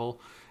 Time travel,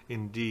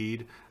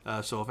 indeed.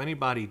 So if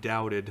anybody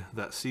doubted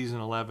that Season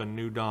 11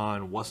 New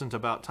Dawn wasn't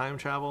about time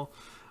travel,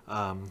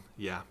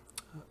 yeah,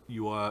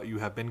 you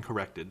have been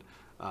corrected.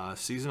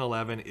 Season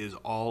 11 is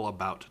all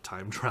about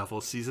time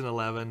travel. Season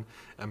 11,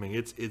 I mean,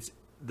 it's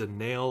the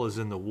nail is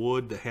in the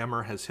wood. The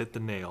hammer has hit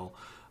the nail.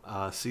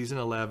 Season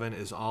 11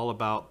 is all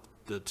about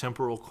the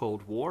temporal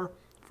Cold War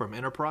from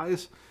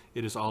Enterprise.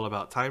 It is all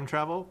about time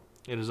travel.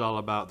 It is all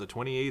about the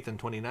 28th and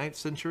 29th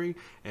century,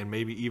 and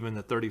maybe even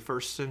the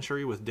 31st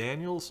century with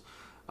Daniels.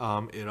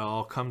 It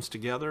all comes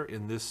together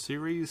in this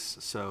series,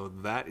 so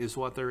that is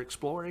what they're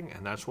exploring,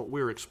 and that's what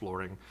we're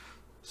exploring.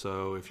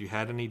 So if you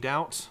had any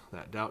doubts,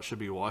 that doubt should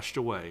be washed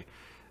away.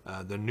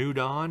 The New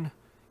Dawn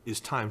is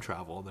time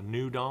travel. The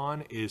New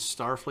Dawn is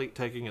Starfleet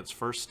taking its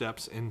first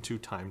steps into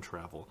time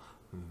travel.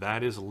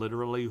 That is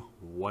literally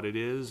what it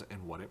is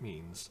and what it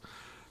means.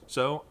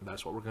 So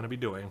that's what we're going to be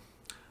doing.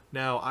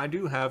 Now, I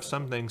do have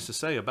some things to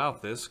say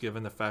about this,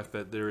 given the fact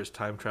that there is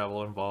time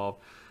travel involved.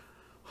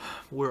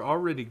 We're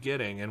already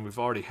getting, and we've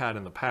already had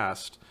in the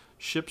past,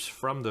 ships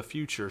from the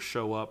future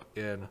show up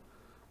in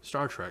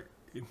Star Trek.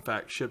 In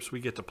fact, ships we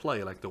get to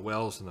play, like the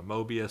Wells and the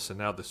Mobius, and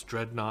now this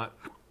Dreadnought.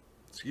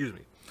 Excuse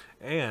me.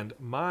 And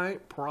my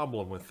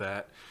problem with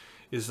that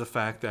is the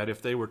fact that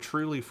if they were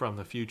truly from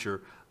the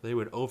future, they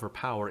would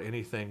overpower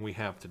anything we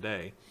have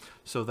today.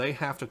 So they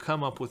have to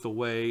come up with a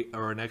way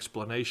or an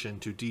explanation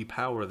to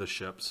depower the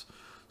ships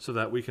so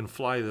that we can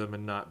fly them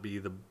and not be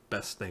the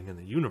best thing in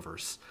the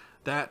universe.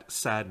 That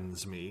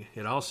saddens me.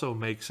 It also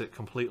makes it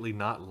completely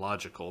not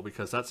logical,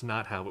 because that's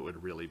not how it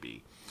would really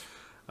be.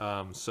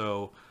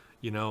 So,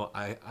 you know,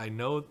 I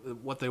know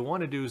what they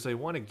want to do is they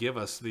want to give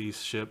us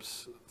these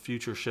ships,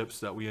 future ships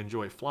that we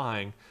enjoy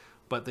flying,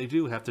 but they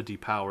do have to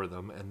depower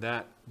them, and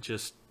that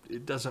just,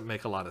 it doesn't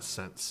make a lot of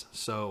sense.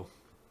 So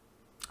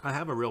I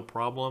have a real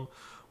problem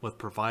with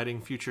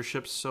providing future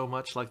ships so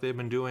much like they've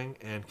been doing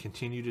and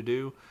continue to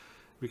do,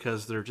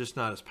 because they're just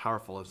not as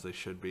powerful as they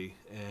should be.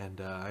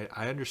 And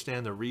I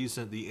understand the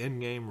reason, the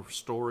in-game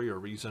story or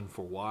reason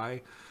for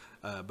why,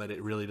 but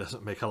it really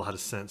doesn't make a lot of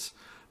sense,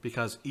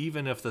 because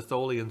even if the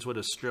Tholians would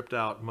have stripped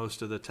out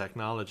most of the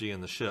technology in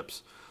the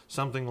ships,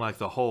 something like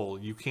the hull,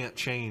 you can't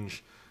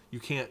change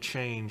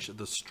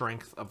the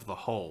strength of the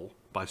hull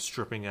by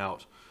stripping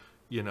out,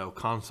 you know,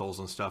 consoles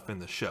and stuff in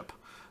the ship.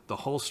 The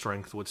hull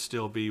strength would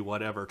still be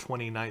whatever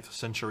 29th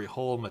century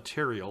hull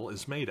material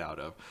is made out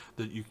of.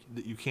 That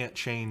you can't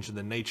change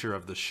the nature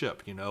of the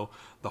ship, you know.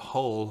 The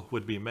hull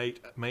would be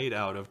made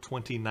out of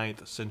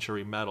 29th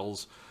century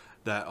metals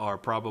that are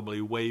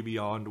probably way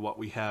beyond what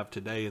we have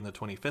today in the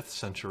 25th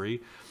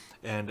century,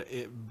 and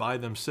it by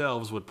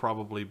themselves would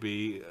probably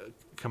be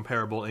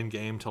comparable in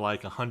game to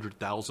like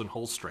 100,000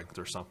 hull strength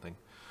or something,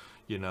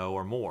 you know,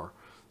 or more.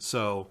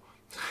 So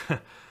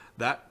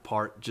that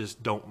part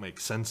just don't make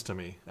sense to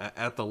me.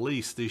 At the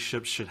least, these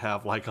ships should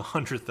have like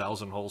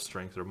 100,000 hull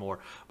strength or more.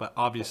 But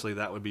obviously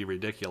that would be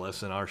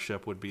ridiculous, and our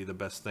ship would be the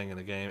best thing in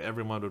the game.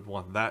 Everyone would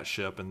want that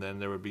ship, and then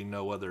there would be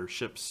no other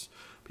ships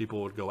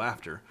people would go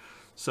after.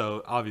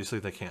 So obviously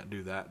they can't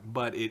do that.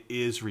 But it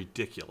is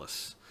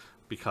ridiculous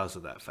because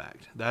of that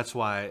fact. That's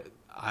why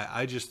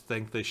I just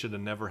think they should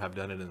have never have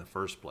done it in the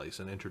first place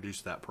and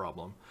introduced that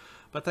problem.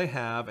 But they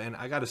have, and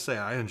I got to say,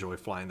 I enjoy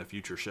flying the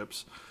future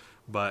ships.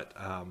 But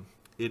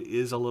it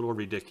is a little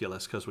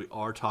ridiculous, because we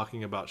are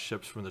talking about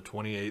ships from the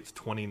 28th,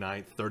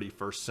 29th,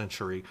 31st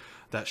century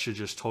that should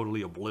just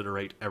totally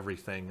obliterate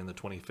everything in the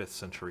 25th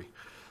century.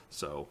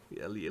 So,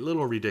 yeah, a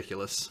little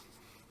ridiculous.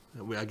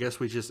 I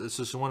guess it's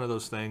just one of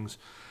those things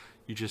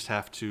you just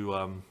have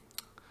to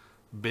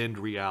bend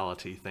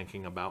reality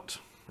thinking about,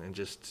 and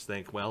just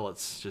think, well,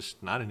 it's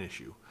just not an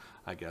issue,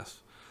 I guess.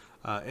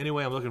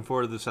 Anyway, I'm looking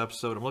forward to this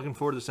episode. I'm looking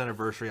forward to this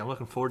anniversary. I'm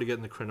looking forward to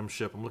getting the Crinum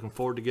ship. I'm looking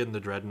forward to getting the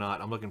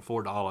Dreadnought. I'm looking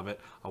forward to all of it.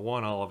 I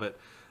want all of it.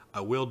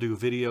 I will do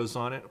videos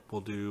on it.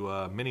 We'll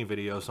do mini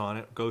videos on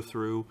it. Go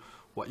through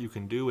what you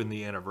can do in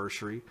the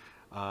anniversary.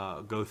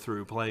 Go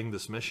through playing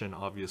this mission,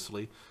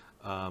 obviously.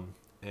 When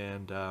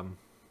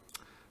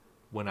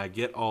I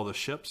get all the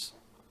ships,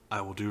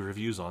 I will do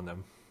reviews on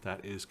them.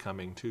 That is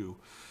coming too.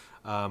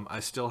 I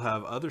still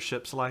have other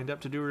ships lined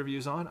up to do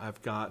reviews on.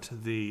 I've got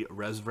the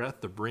Resvreth,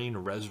 the Breen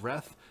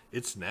Resvreth.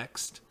 It's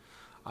next.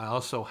 I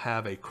also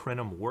have a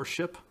Crinum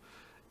warship.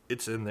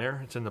 It's in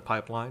there. It's in the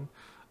pipeline.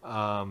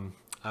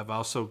 I've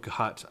also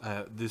got,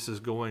 this is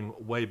going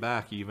way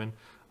back even,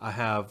 I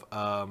have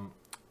an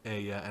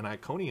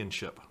Iconian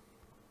ship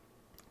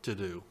to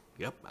do.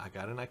 Yep, I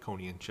got an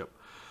Iconian ship.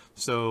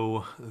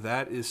 So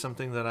that is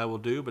something that I will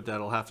do, but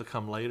that'll have to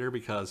come later,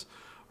 because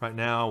right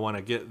now I want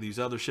to get these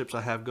other ships I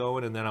have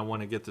going, and then I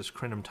want to get this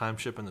Crinum time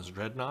ship and this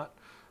Dreadnought.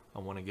 I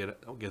want to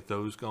get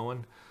those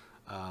going.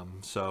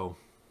 So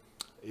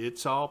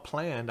it's all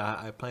planned.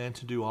 I plan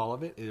to do all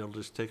of it. It'll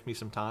just take me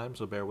some time,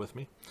 so bear with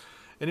me.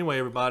 Anyway,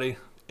 everybody,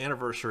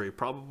 anniversary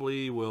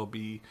probably will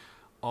be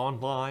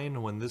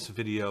online when this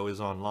video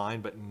is online,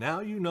 but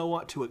now you know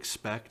what to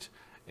expect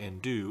and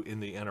do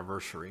in the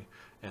anniversary,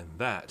 and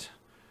that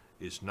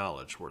is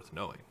knowledge worth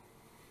knowing.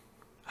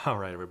 All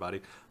right,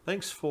 everybody.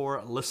 Thanks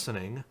for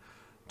listening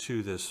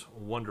to this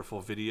wonderful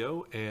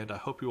video, and I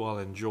hope you all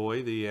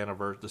enjoy the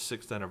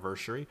 6th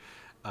anniversary.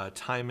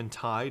 Time and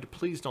Tide,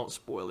 please don't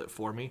spoil it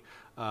for me.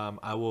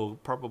 I will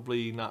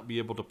probably not be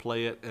able to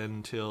play it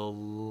until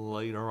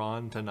later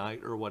on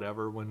tonight or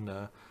whatever when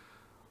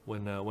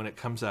it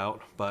comes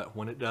out, but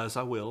when it does,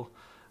 I will,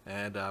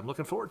 and I'm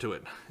looking forward to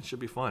it. It should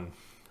be fun.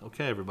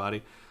 Okay,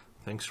 everybody.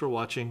 Thanks for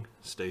watching.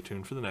 Stay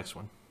tuned for the next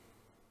one.